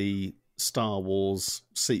 of the Star Wars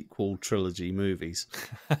sequel trilogy movies.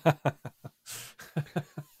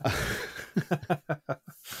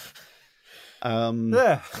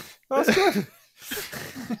 Yeah, that's good.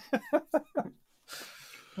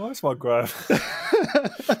 Nice one, Graham.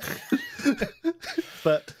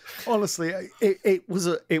 But honestly, it was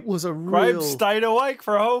a Graham real. stayed awake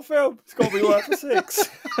for a whole film. It's got to be worth a 6.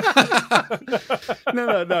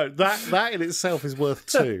 No. That in itself is worth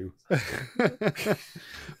 2.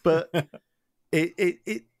 But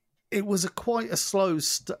it was quite a slow.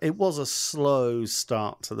 It was a slow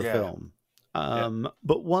start to the film.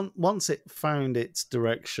 But once it found its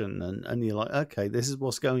direction and you're like, okay, this is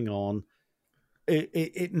what's going on.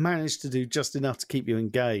 It managed to do just enough to keep you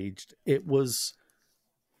engaged. It was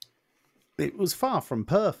far from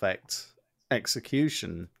perfect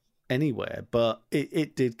execution anywhere, but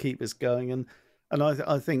it did keep us going. And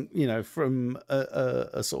I think, you know, from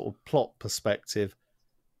a sort of plot perspective,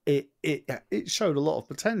 it showed a lot of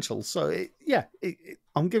potential. So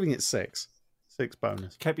I'm giving it 6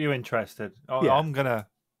 bonus. Kept you interested. I'm gonna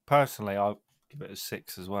personally, I'll give it a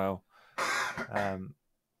 6 as well.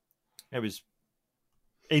 It was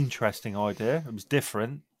interesting idea. It was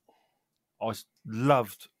different. I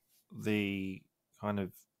loved the kind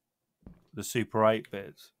of the Super 8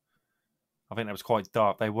 bits. I think that was quite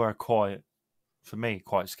dark. They were quite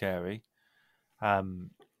scary.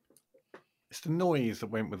 It's the noise that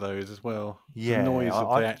went with those as well. Yeah, the noise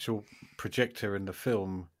of the actual projector in the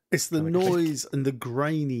film. It's the noise and the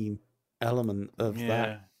grainy element of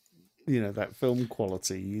that, you know, that film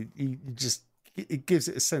quality. You just, it gives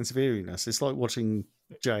it a sense of eeriness. It's like watching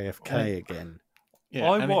JFK again.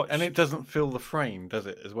 Yeah, and it doesn't fill the frame, does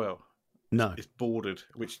it, as well? No. It's bordered,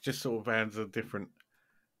 which just sort of adds a different...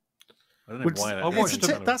 I don't know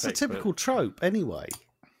why that's a typical trope anyway.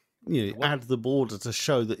 You know, add the border to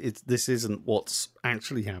show that this isn't what's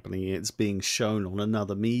actually happening. It's being shown on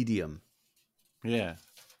another medium. Yeah.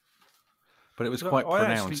 But it was quite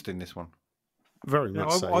pronounced in this one. Very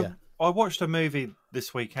much so, yeah. I watched a movie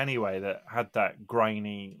this week anyway that had that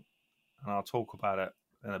grainy, and I'll talk about it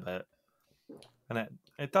in a bit. And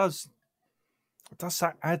it does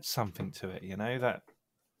add something to it, you know, that.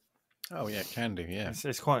 Oh yeah, it can do, yeah.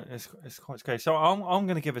 It's quite scary. So I'm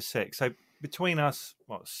going to give a 6. So between us,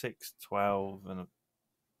 6, 12 and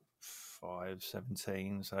 5,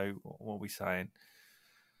 17. So what are we saying?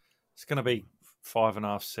 It's going to be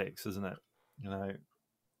 5.5, 6, isn't it? You know,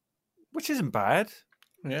 which isn't bad.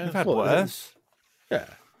 Yeah, we've had worse. Yeah,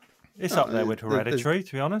 it's up there with Hereditary,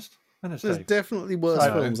 to be honest. There's definitely worse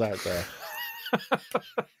films out there.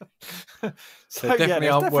 So there's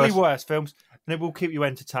definitely worse films, and it will keep you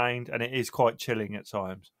entertained, and it is quite chilling at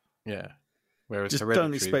times. Yeah. Whereas just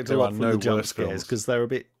don't expect a lot from the jump scares because they're a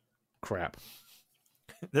bit crap.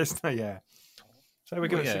 There's no, So we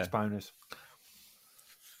give it 6 bonus.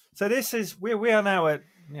 So this is we are now at,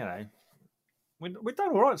 you know, we've done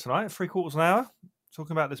all right tonight. 3/4 of an hour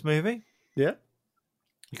talking about this movie. Yeah,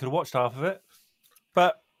 you could have watched half of it,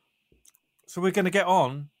 but so we're going to get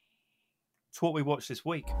on to what we watched this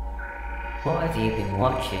week. What have you been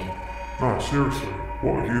watching? No, seriously,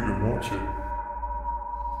 what have you been watching?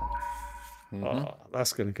 Oh,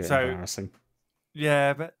 that's going to get So- embarrassing.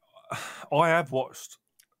 Yeah, but I have watched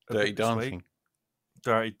a Dirty bit this Dancing. week.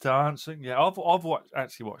 Dirty Dancing. Yeah, I've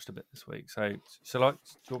actually watched a bit this week. So, do you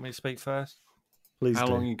want me to speak first? Please How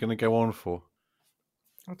do. long are you going to go on for?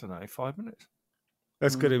 I don't know, 5 minutes.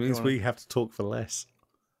 That's good. It Go means on we have to talk for less.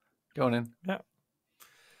 Go on in. Yeah.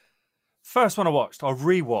 First one I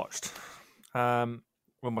rewatched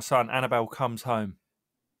when my son Annabelle Comes Home,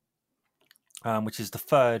 which is the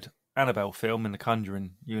third Annabelle film in the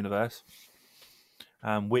Conjuring universe,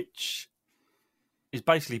 which is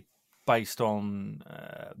basically based on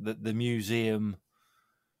the museum.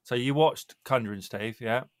 So you watched Conjuring, Steve,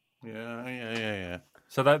 yeah? Yeah.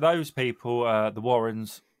 So those people, the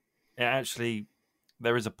Warrens,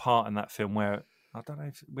 there is a part in that film where I don't know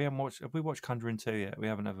if we haven't watched. Have we watched Conjuring 2 yet? We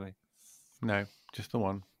haven't, have we? No, just the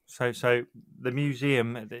one. So the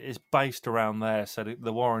museum is based around there. So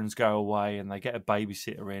the Warrens go away and they get a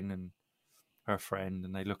babysitter in and her friend,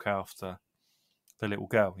 and they look after the little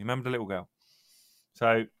girl. You remember the little girl?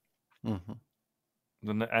 So,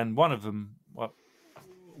 and one of them,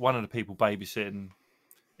 one of the people babysitting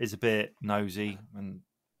is a bit nosy and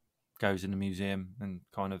goes in the museum and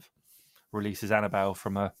kind of releases Annabelle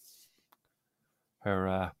from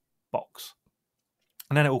her box,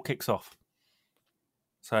 and then it all kicks off.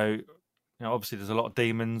 So, obviously there's a lot of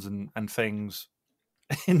demons and things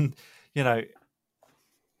in,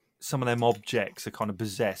 some of them objects are kind of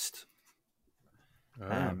possessed,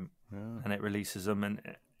 and it releases them, and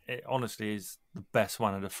it honestly is the best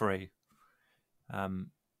one of the three. I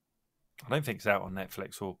don't think it's out on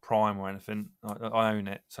Netflix or Prime or anything. I own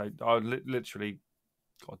it, so I literally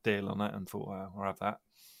got a deal on it and thought, well, I'll have that.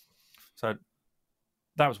 So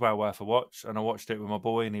that was well worth a watch, and I watched it with my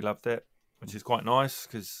boy, and he loved it, which is quite nice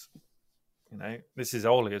because, this is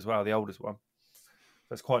Ollie as well, the oldest one.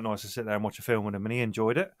 So it's quite nice to sit there and watch a film with him, and he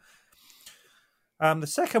enjoyed it. The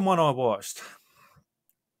second one I watched,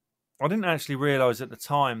 I didn't actually realise at the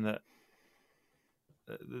time that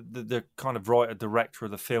the kind of writer director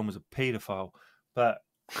of the film was a paedophile, but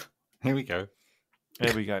Here we go.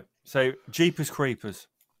 So Jeepers Creepers.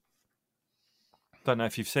 Don't know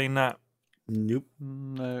if you've seen that. Nope.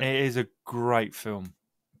 No. It is a great film,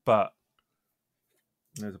 but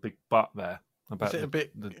there's a big but there. Is it a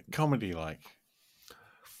bit comedy-like?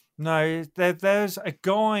 No, there's a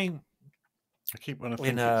guy. I keep wanting to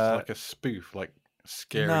think it's like a spoof, like a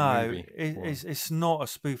scary movie. No, it's not a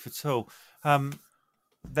spoof at all.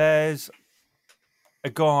 There's a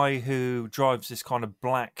guy who drives this kind of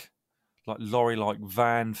black, like lorry-like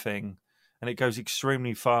van thing, and it goes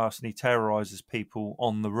extremely fast, and he terrorizes people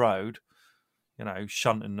on the road,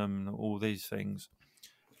 shunting them and all these things.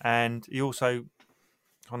 And he also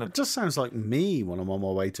kind of... It just sounds like me when I'm on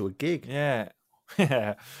my way to a gig. Yeah.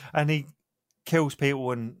 Yeah. And he kills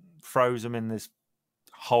people and throws them in this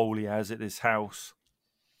hole he has at this house.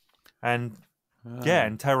 And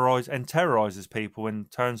and terrorizes people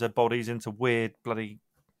and turns their bodies into weird bloody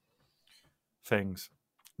things.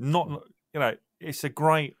 Not, it's a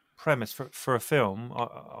great premise for a film.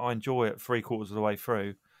 I enjoy it 3/4 of the way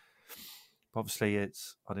through. Obviously, I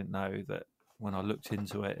didn't know that when I looked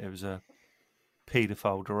into it, it was a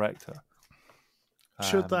paedophile director.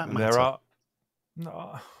 Should that matter?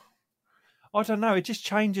 No, I don't know. It just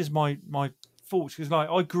changes my thoughts because,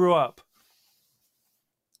 I grew up,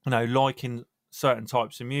 liking certain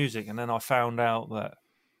types of music, and then I found out that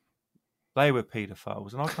they were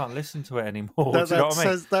paedophiles, and I can't listen to it anymore. Do you know what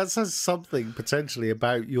I mean? That says something potentially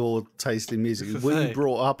about your taste in music. Were you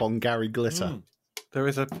brought up on Gary Glitter? There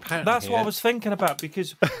is a pattern That's here. what I was thinking about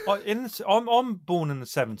because I'm born in the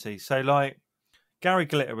 70s, so Gary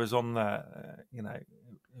Glitter was on the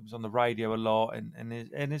it was on the radio a lot,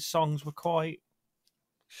 and his songs were quite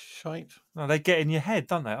shite. No, they get in your head,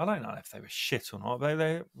 don't they? I don't know if they were shit or not.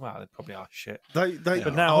 They probably are shit.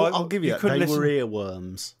 But now I'll give you that. They were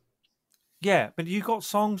earworms. Yeah, but you got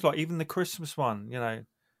songs like even the Christmas one,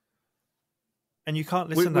 and you can't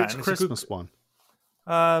listen to that. Which Christmas one?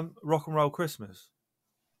 Rock and Roll Christmas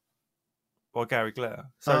by Gary Glitter.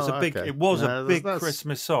 So it's a big. Okay. It was a big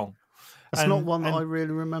Christmas song. That's not one that I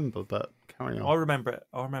really remember, but carry on. I remember it.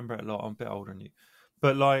 I remember it a lot. I'm a bit older than you,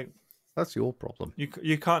 but that's your problem.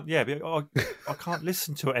 You can't. Yeah, but I can't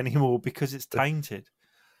listen to it anymore because it's tainted.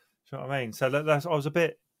 Do you know what I mean? So I was a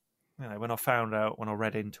bit. When I found out, when I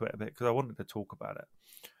read into it a bit, because I wanted to talk about it,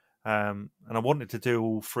 and I wanted to do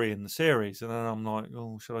all three in the series, and then I'm like,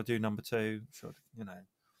 oh, should I do number 2? Should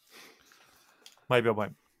maybe I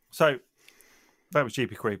won't. So that was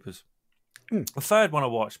Jeepy Creepers. The third one I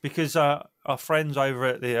watched because our friends over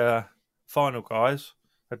at the Final Guys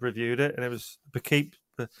had reviewed it, and it was the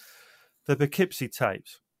Poughkeepsie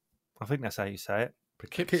tapes. I think that's how you say it.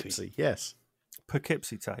 Poughkeepsie, yes.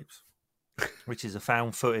 Poughkeepsie tapes, which is a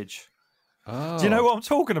found footage. Oh. Do you know what I'm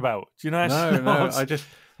talking about? Do you know? No. It just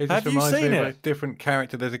Have you reminds seen me of it? a different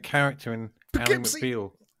character. There's a character in Ally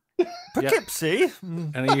McBeal. Poughkeepsie,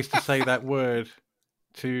 and he used to say that word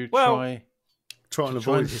to try and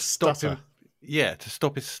avoid his stutter. Him. Yeah, to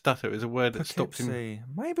stop his stutter. It was a word that stopped him.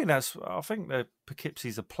 Maybe that's. I think that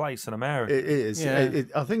Poughkeepsie's a place in America. It is. Yeah.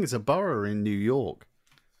 I think it's a borough in New York.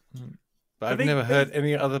 But I've never heard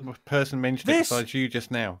any other person mention it besides you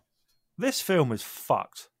just now. This film is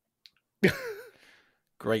fucked.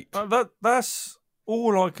 Great. That's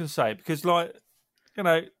all I can say, because, like, you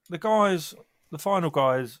know, the final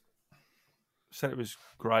guys said it was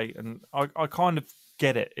great, and I kind of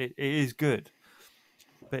get it. It is good,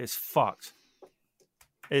 but it's fucked.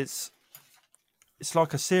 It's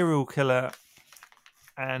like a serial killer,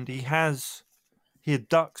 and he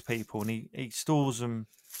abducts people, and he stores them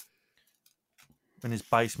in his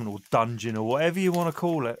basement or dungeon or whatever you want to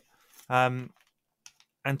call it, and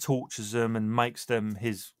tortures them and makes them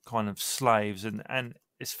his kind of slaves, and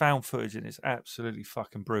it's found footage, and it's absolutely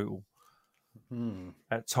fucking brutal.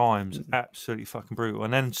 At times, absolutely fucking brutal.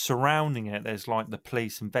 And then surrounding it, there's like the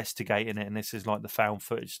police investigating it, and this is like the found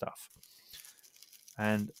footage stuff.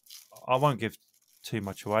 And I won't give too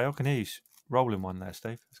much away. I can hear you rolling one there,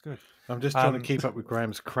 Steve. It's good. I'm just trying to keep up with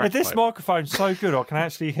Graham's crack. This pipe. microphone's so good, I can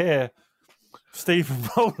actually hear Stephen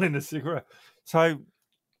rolling a cigarette. So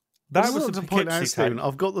that was the point out, Poughkeepsie Stephen. tape.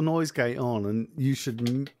 I've got the noise gate on, and you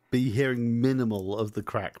should be hearing minimal of the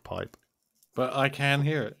crack pipe. But I can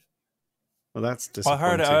hear it. Well, that's I disappointing.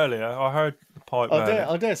 heard it earlier. I heard the pipe.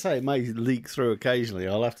 I dare say it may leak through occasionally.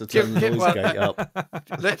 I'll have to turn the noise gate up.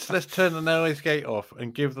 Let's turn the noise gate off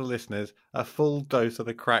and give the listeners a full dose of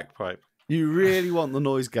the crack pipe. You really want the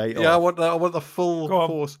noise gate off? Yeah, I want the full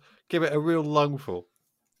force. Give it a real lungful.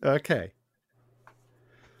 Okay.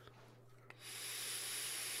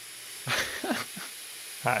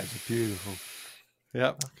 That is beautiful.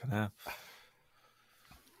 Yep.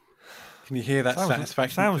 Can you hear that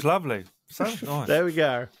satisfaction? Sounds lovely. Sounds nice. There we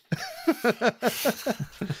go.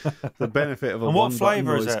 The benefit of a and what one-button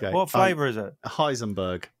flavour is noise it? gate. What flavour is it?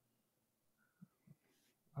 Heisenberg.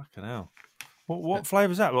 Fucking hell. What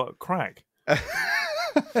flavour is that? Like crack?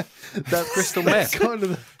 That's crystal meth. Kind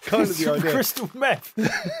of the idea. Crystal meth.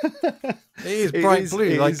 It is bright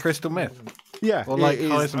blue, like crystal meth. Yeah, or like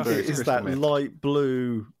Heisenberg. Heisenberg's It's that meth. light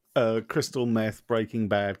blue crystal meth Breaking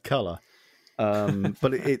Bad colour.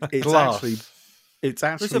 But it's Glass. actually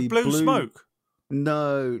Is it blue smoke?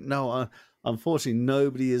 No. Unfortunately,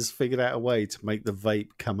 nobody has figured out a way to make the vape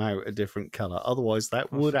come out a different colour. Otherwise,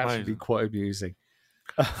 that would actually be quite amusing.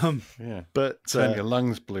 Yeah, but turn your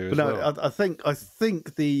lungs blue. I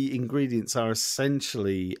think the ingredients are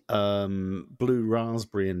essentially blue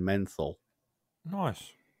raspberry and menthol.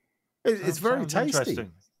 Nice. It's very tasty.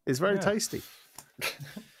 Interesting. It's very tasty.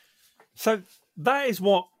 So that is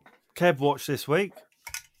what Kev watched this week.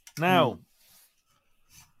 Now,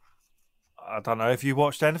 I don't know if you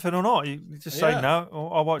watched anything or not. You just say no.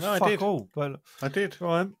 Or I watched I did. all. But I did.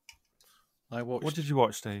 Right. I watched. What did you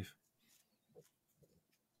watch, Steve?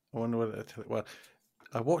 I wonder whether to tell it. Well,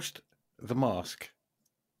 I watched The Mask.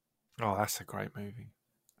 Oh, that's a great movie.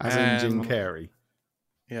 As in Jim Carrey.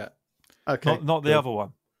 Yeah. Okay. Not the other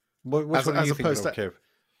one. Which one are you thinking of, Kev?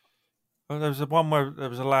 Well, there was a one where there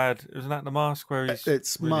was a lad. Isn't that The Mask where he's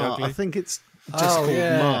It's really ugly? I think it's just called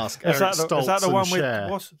Mask. Is that the one Cher.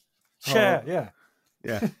 with what's Cher? Yeah.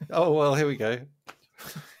 Yeah. Oh well, here we go.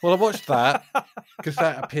 Well, I watched that because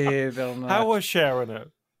that appeared on. How was Cher in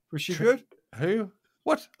it? Was she good? Who?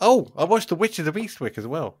 What? Oh, I watched The Witches of Eastwick as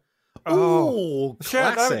well. Oh,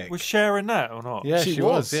 classic. Was Cher in that or not? Yeah, she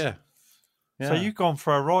was. Yeah. So you've gone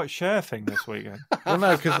for a right Cher thing this weekend. Well,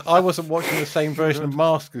 no, because I wasn't watching the same version of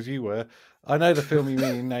Mask as you were. I know the film you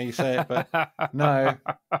mean, now you say it, but no.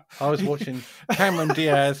 I was watching Cameron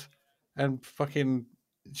Diaz and fucking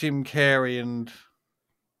Jim Carrey and,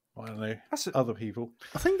 I don't know, other people.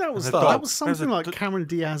 I think that was something like Cameron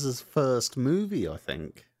Diaz's first movie, I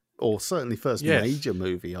think. Or certainly first major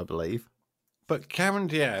movie, I believe. But Cameron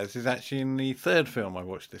Diaz is actually in the third film I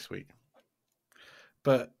watched this week.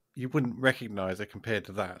 But you wouldn't recognise her compared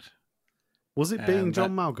to that. Was it being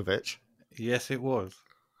John Malkovich? Yes, it was.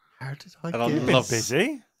 How did I You've been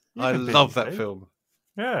busy. I love that film.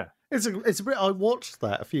 Yeah. It's a bit. I watched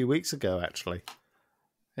that a few weeks ago, actually.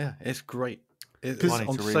 Yeah, it's great. It's I need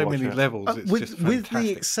on to so rewatch many it. levels. It's just fantastic. With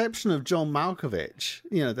the exception of John Malkovich,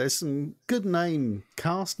 there's some good name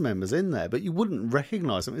cast members in there, but you wouldn't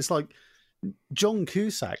recognise them. It's like John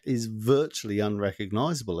Cusack is virtually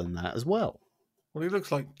unrecognisable in that as well. Well, he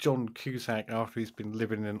looks like John Cusack after he's been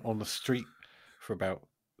living on the street for about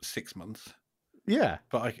 6 months. Yeah,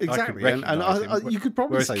 but exactly. I could recognise him. You could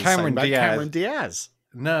probably say Cameron the same Diaz, about Cameron Diaz.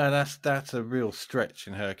 No, that's a real stretch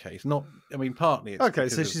in her case. Not, I mean, partly it's okay.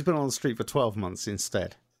 So she's been on the street for 12 months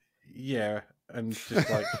instead. Yeah, and just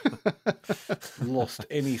like lost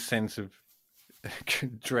any sense of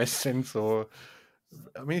dress sense, or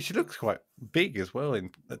I mean, she looks quite big as well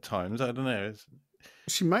at times. I don't know.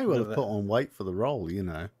 She may well have put on weight for the role, you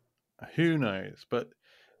know. Who knows? But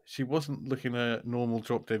she wasn't looking her normal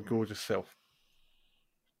drop dead gorgeous self.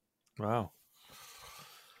 Wow.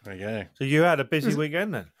 There you go. So you had a busy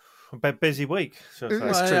weekend then? A busy week. So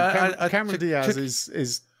it's true. Cameron Diaz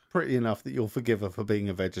is pretty enough that you'll forgive her for being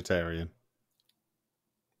a vegetarian.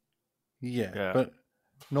 Yeah, but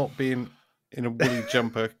not being in a woolly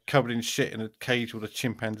jumper covered in shit in a cage with a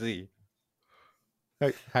chimpanzee.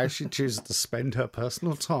 How she chooses to spend her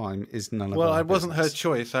personal time is none of Well, our it wasn't her business.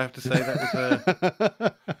 choice. I have to say that was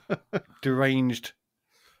her deranged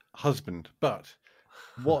husband. But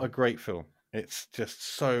what a great film. It's just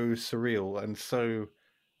so surreal and so...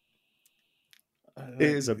 It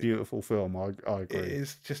is a beautiful film, I agree. It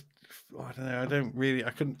is just, I don't know, I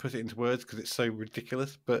couldn't put it into words because it's so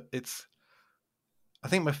ridiculous, but it's... I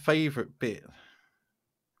think my favourite bit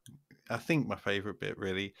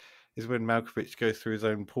really is when Malkovich goes through his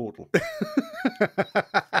own portal to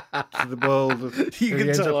the world. You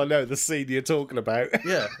can tell I know the scene you're talking about.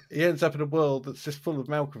 Yeah, he ends up in a world that's just full of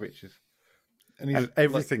Malkoviches. And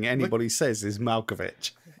everything anybody says is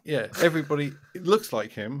Malkovich. Yeah, everybody, it looks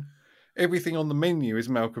like him. Everything on the menu is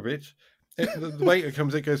Malkovich. The waiter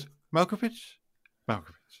comes in and goes, Malkovich?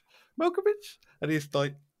 Malkovich? Malkovich? And he's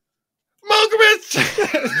like, Malkovich!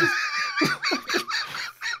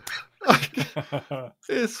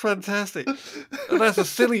 It's fantastic. And that's a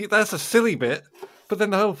silly bit, but then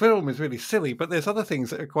the whole film is really silly. But there's other things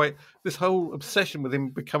that are quite, this whole obsession with him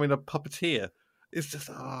becoming a puppeteer is just,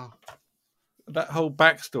 that whole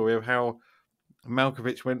backstory of how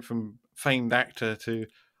Malkovich went from famed actor to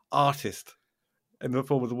artist in the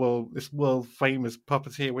form of this world famous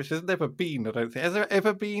puppeteer, which has never been, I don't think. Has there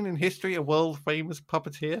ever been in history a world famous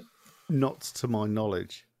puppeteer? Not to my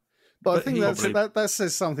knowledge. But I think that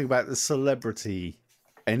says something about the celebrity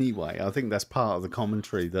anyway. I think that's part of the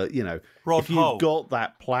commentary that, you know, if you've got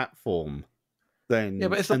that platform, then... Yeah,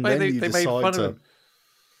 but it's like they made fun of him.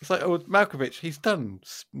 It's like, Malkovich, he's done,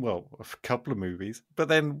 well, a couple of movies, but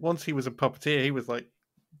then once he was a puppeteer, he was like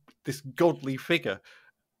this godly figure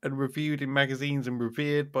and reviewed in magazines and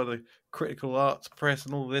revered by the critical arts press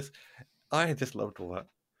and all this. I just loved all that.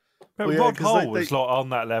 But Rod Hull was like on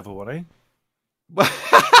that level, wasn't he?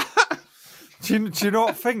 Do you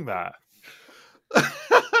not think that?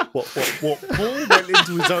 What Paul went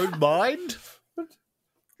into his own mind?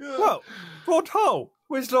 Well, Rod Hull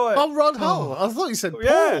was like... Oh, Rod Hull. I thought you said Paul.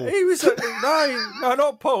 Yeah, he was... no,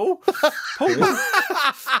 not Paul.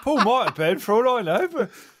 Paul might have been, for all I know, but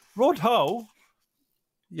Rod Hull...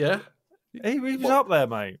 Yeah. He was up there,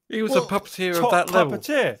 mate. He was a puppeteer of that level.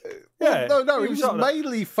 Puppeteer. Yeah, no, he was up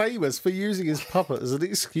mainly famous for using his puppet as an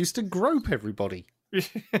excuse to grope everybody.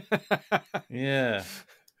 Yeah.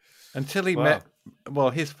 Until he met... Well,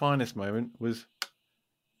 his finest moment was...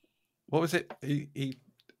 What was it? He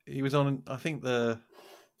was on, I think, the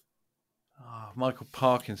Michael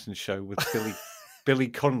Parkinson show with Billy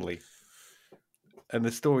Connolly. And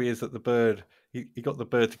the story is that the bird... He got the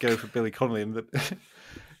bird to go for Billy Connolly, and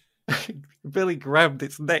Billy grabbed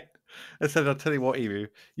its neck and said, I'll tell you what, Emu,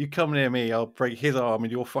 you come near me, I'll break his arm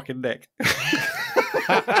and your fucking neck.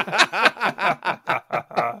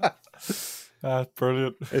 That's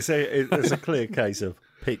brilliant. It's a clear case of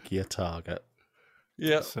pick your target.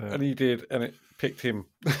 Yeah, and he did, and it picked him.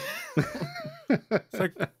 So,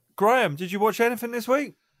 Graham, did you watch anything this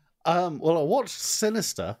week? Well, I watched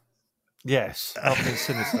Sinister. Yes, other than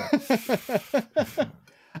Sinister.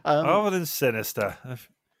 Other than Sinister.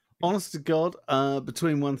 Honest to God,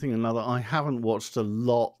 between one thing and another, I haven't watched a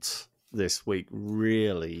lot this week,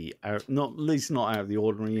 really. Not out of the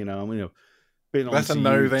ordinary, you know. I mean, been on. That's a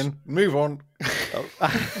no, then. Move on.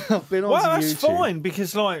 I've been on. Well, that's YouTube. Fine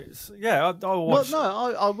because, like, yeah, I watched.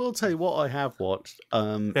 Well, no, I will tell you what I have watched.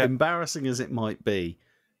 Embarrassing as it might be,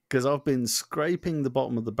 because I've been scraping the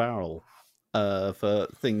bottom of the barrel for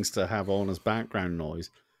things to have on as background noise.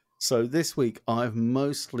 So this week I've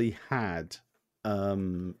mostly had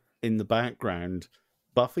in the background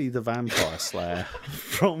Buffy the Vampire Slayer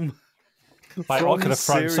from. Mate, I could have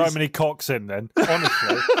thrown so many cocks in then,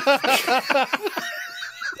 honestly.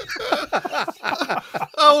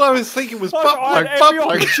 all I was thinking was butt plug. Every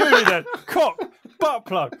opportunity then. Cock, butt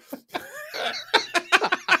plug.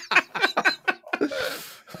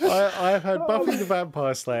 I've had Buffy the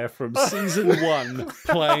Vampire Slayer from season 1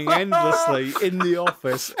 playing endlessly in the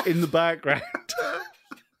office in the background.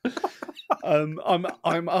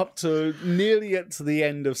 I'm up to nearly at to the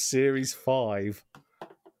end of series 5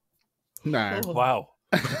 now. Wow.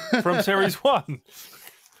 From series 1.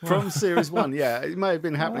 From series 1, yeah. It may have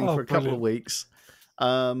been happening for a couple of weeks.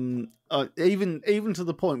 Even to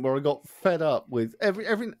the point where I got fed up with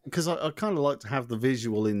every because I kind of like to have the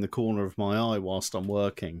visual in the corner of my eye whilst I'm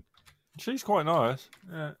working. She's quite nice.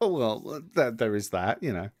 Yeah. Oh well, there is that.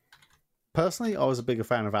 You know, personally, I was a bigger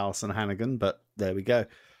fan of Alison Hannigan, but there we go.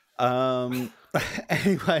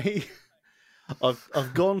 Anyway,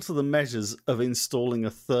 I've gone to the measures of installing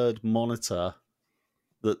a third monitor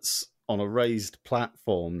that's on a raised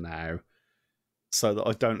platform now, so that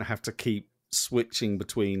I don't have to keep switching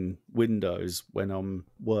between windows when I'm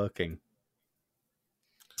working.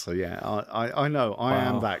 So yeah, I know I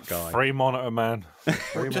am that guy. Free monitor man.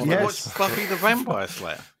 Just to watch Buffy the Vampire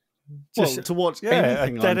Slayer. Well, to watch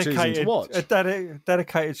anything I'm choosing to watch. A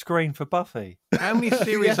dedicated screen for Buffy. How many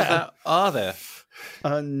series of that are there?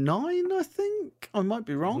 9, I think. I might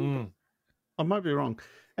be wrong. I might be wrong.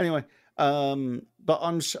 Anyway, but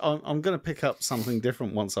I'm going to pick up something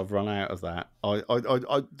different once I've run out of that.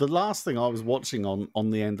 The last thing I was watching on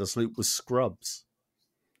the Endless Loop was Scrubs.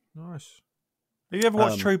 Nice. Have you ever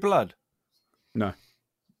watched True Blood? No.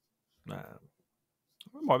 No.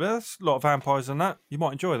 It might be. There's a lot of vampires in that. You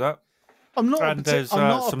might enjoy that. There's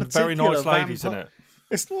some very nice ladies in it.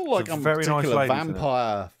 It's not like I'm a particular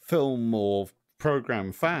vampire film or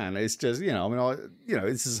program fan. It's just,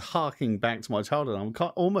 this is harking back to my childhood. I'm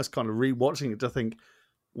almost kind of rewatching it to think,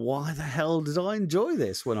 why the hell did I enjoy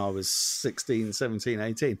this when I was 16, 17,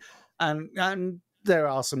 18? And there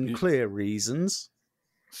are some clear reasons.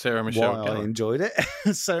 Sarah Michelle why Gellar. I enjoyed it.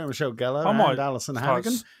 Sarah Michelle Gellar and Alison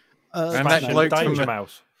Hannigan. And that bloke from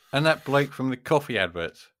and that bloke from the coffee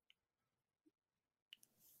adverts.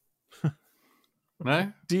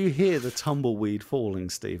 No? Do you hear the tumbleweed falling,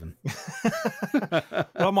 Stephen? Well,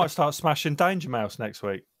 I might start smashing Danger Mouse next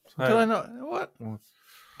week. So. Did I not? What?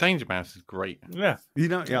 Danger Mouse is great. Yeah.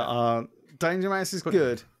 Danger Mouse is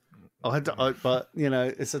good. But,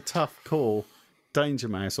 it's a tough call. Danger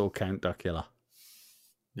Mouse or Count Duckula.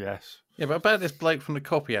 Yes. Yeah, but about this bloke from the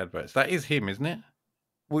coffee adverts, that is him, isn't it?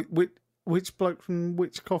 Which bloke from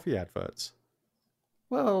which coffee adverts?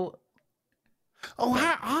 Well...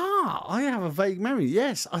 I have a vague memory.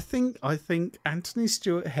 Yes, I think Anthony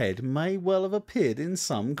Stewart Head may well have appeared in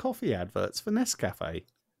some coffee adverts for Nescafe.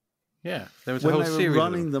 Yeah, there was a whole series when they were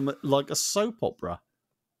running them like a soap opera.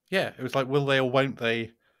 Yeah, it was like, will they or won't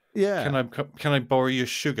they? Yeah. Can I borrow your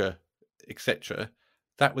sugar, etc.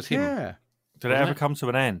 That was him. Yeah. Did it ever come to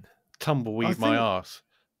an end? Tumbleweed my arse.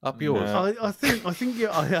 Up yours. I think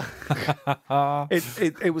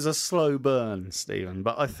it was a slow burn, Stephen,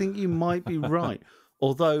 but I think you might be right.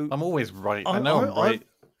 Although I'm always right. I know I'm right.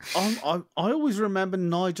 I always remember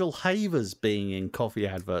Nigel Havers being in coffee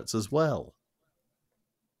adverts as well.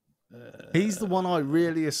 He's the one I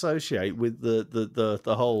really associate with the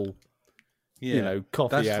whole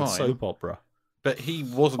coffee ad soap opera. But he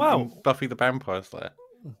wasn't in Buffy the Vampire Slayer.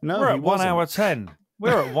 No, we're at 1 hour 10.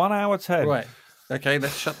 We're at 1 hour 10. Right. Okay,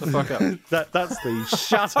 let's shut the fuck up. That's the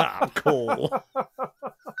shut up call.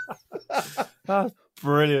 That's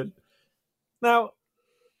brilliant. Now,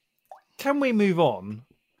 can we move on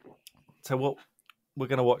to what we're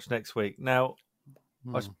going to watch next week? Now,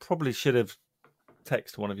 I probably should have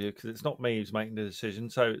texted one of you because it's not me who's making the decision,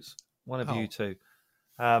 so it's one of you two.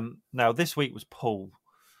 Now, this week was Paul.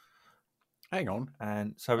 Hang on.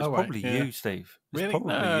 And so it's probably you, Steve. It's really?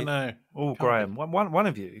 probably No, you. no. Oh, Graham. One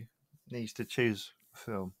of you needs to choose a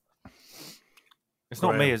film. It's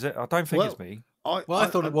not me, is it? I don't think it's me. I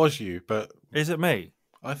thought it was you, but... Is it me?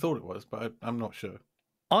 I thought it was, but I'm not sure.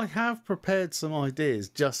 I have prepared some ideas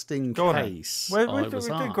just in case. We'll do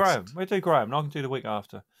Graham. We'll do Graham, and I can do the week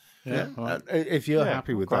after. Yeah. If you're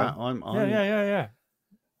happy with that, I'm Yeah.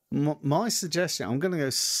 My suggestion, I'm going to go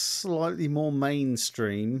slightly more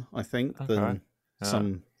mainstream, I think, than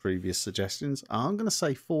some previous suggestions. I'm going to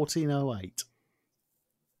say 1408.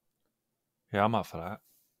 Yeah, I'm up for that.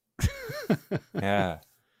 Yeah.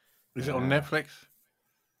 Is it on Netflix?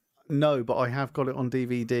 No, but I have got it on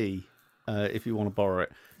DVD if you want to borrow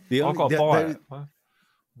it. I've got to buy it.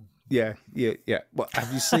 Yeah. What,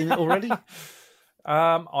 have you seen it already?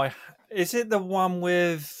 Is it the one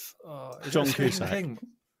with John Cusack? King?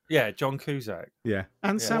 Yeah, John Cusack. Yeah,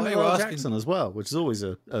 and Samuel L. Jackson as well, which is always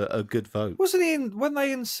a good vote. Weren't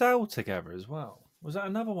they in Cell together as well? Was that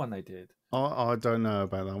another one they did? I don't know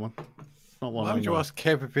about that one. Not one. Why would you ask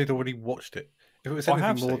Kev if he'd already watched it? If it was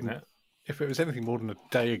anything more than if it was anything more than a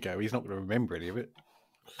day ago, he's not going to remember any of it.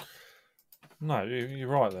 No, you're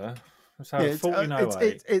right there. It's Yeah,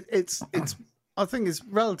 it's I think it's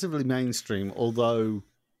relatively mainstream, although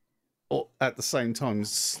at the same time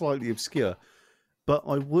slightly obscure. But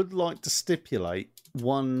I would like to stipulate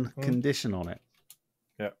one condition on it.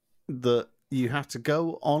 Yeah. That you have to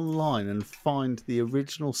go online and find the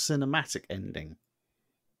original cinematic ending.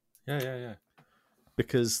 Yeah.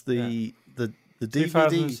 Because the DVD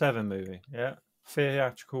 2007 movie,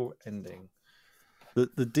 theatrical ending. The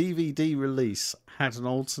DVD release had an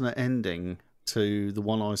alternate ending to the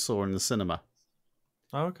one I saw in the cinema.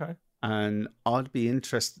 Oh, okay. And I'd be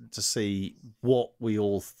interested to see what we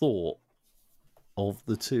all thought of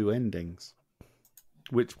the two endings.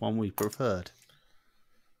 Which one we preferred.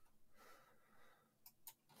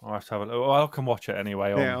 I'll have to have a look. Well, I can watch it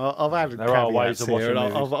anyway. I've added there are ways of here, watching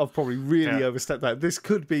and movies. I've probably really overstepped that. This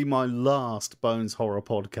could be my last Bones Horror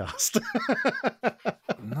podcast.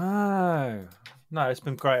 No, it's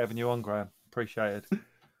been great having you on, Graham. Appreciate it.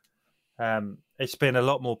 It's been a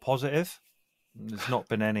lot more positive. There's not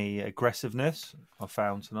been any aggressiveness I've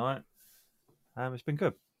found tonight. It's been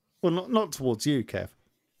good. Well, not towards you, Kev.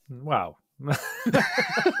 Wow. No,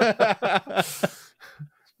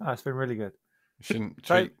 it's been really good. You shouldn't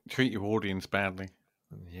treat your audience badly.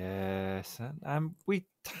 Yes, we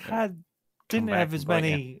didn't have as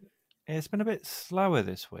many. It's been a bit slower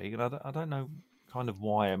this week, and I don't know kind of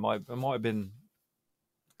why. It might have been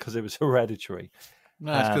because it was hereditary.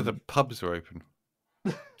 No, it's because the pubs are open.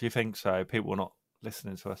 Do you think so? People are not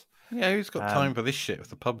listening to us. Yeah, who's got time for this shit if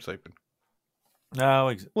the pub's open?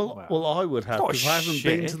 No, well, I would have because I haven't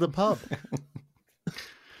been to the pub.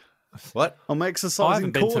 What? I'm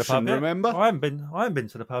exercising caution. Remember, I haven't been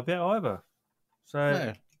to the pub yet either.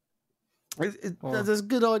 So that's a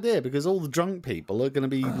good idea because all the drunk people are going to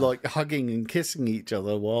be like hugging and kissing each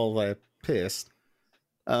other while they're pissed,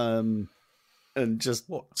 and just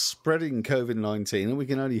spreading COVID-19. And we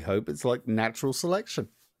can only hope it's like natural selection.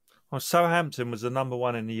 Well, Southampton was the number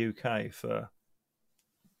one in the UK for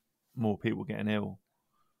more people getting ill.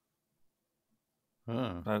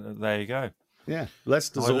 Oh. There you go. Yeah,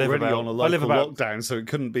 Leicester's already on a local lockdown, so it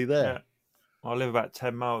couldn't be there. Yeah, I live about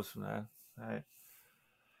 10 miles from there. Right.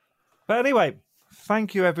 But anyway,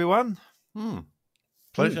 thank you, everyone.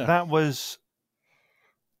 Pleasure. That was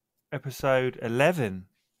episode 11.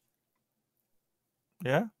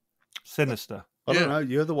 Yeah? Sinister. I don't know.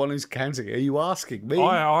 You're the one who's counting it. Are you asking me?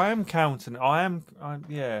 I am counting.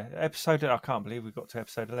 Episode. I can't believe we got to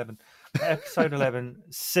episode 11. Episode 11,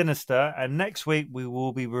 Sinister. And next week we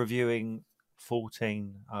will be reviewing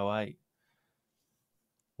 1408.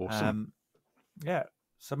 Awesome.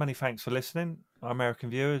 So many thanks for listening, our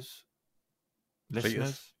American viewers,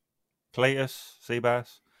 listeners, Cletus,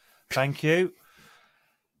 Seabass. Thank you.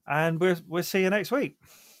 And we'll see you next week.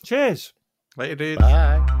 Cheers. Later, dude.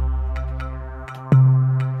 Bye.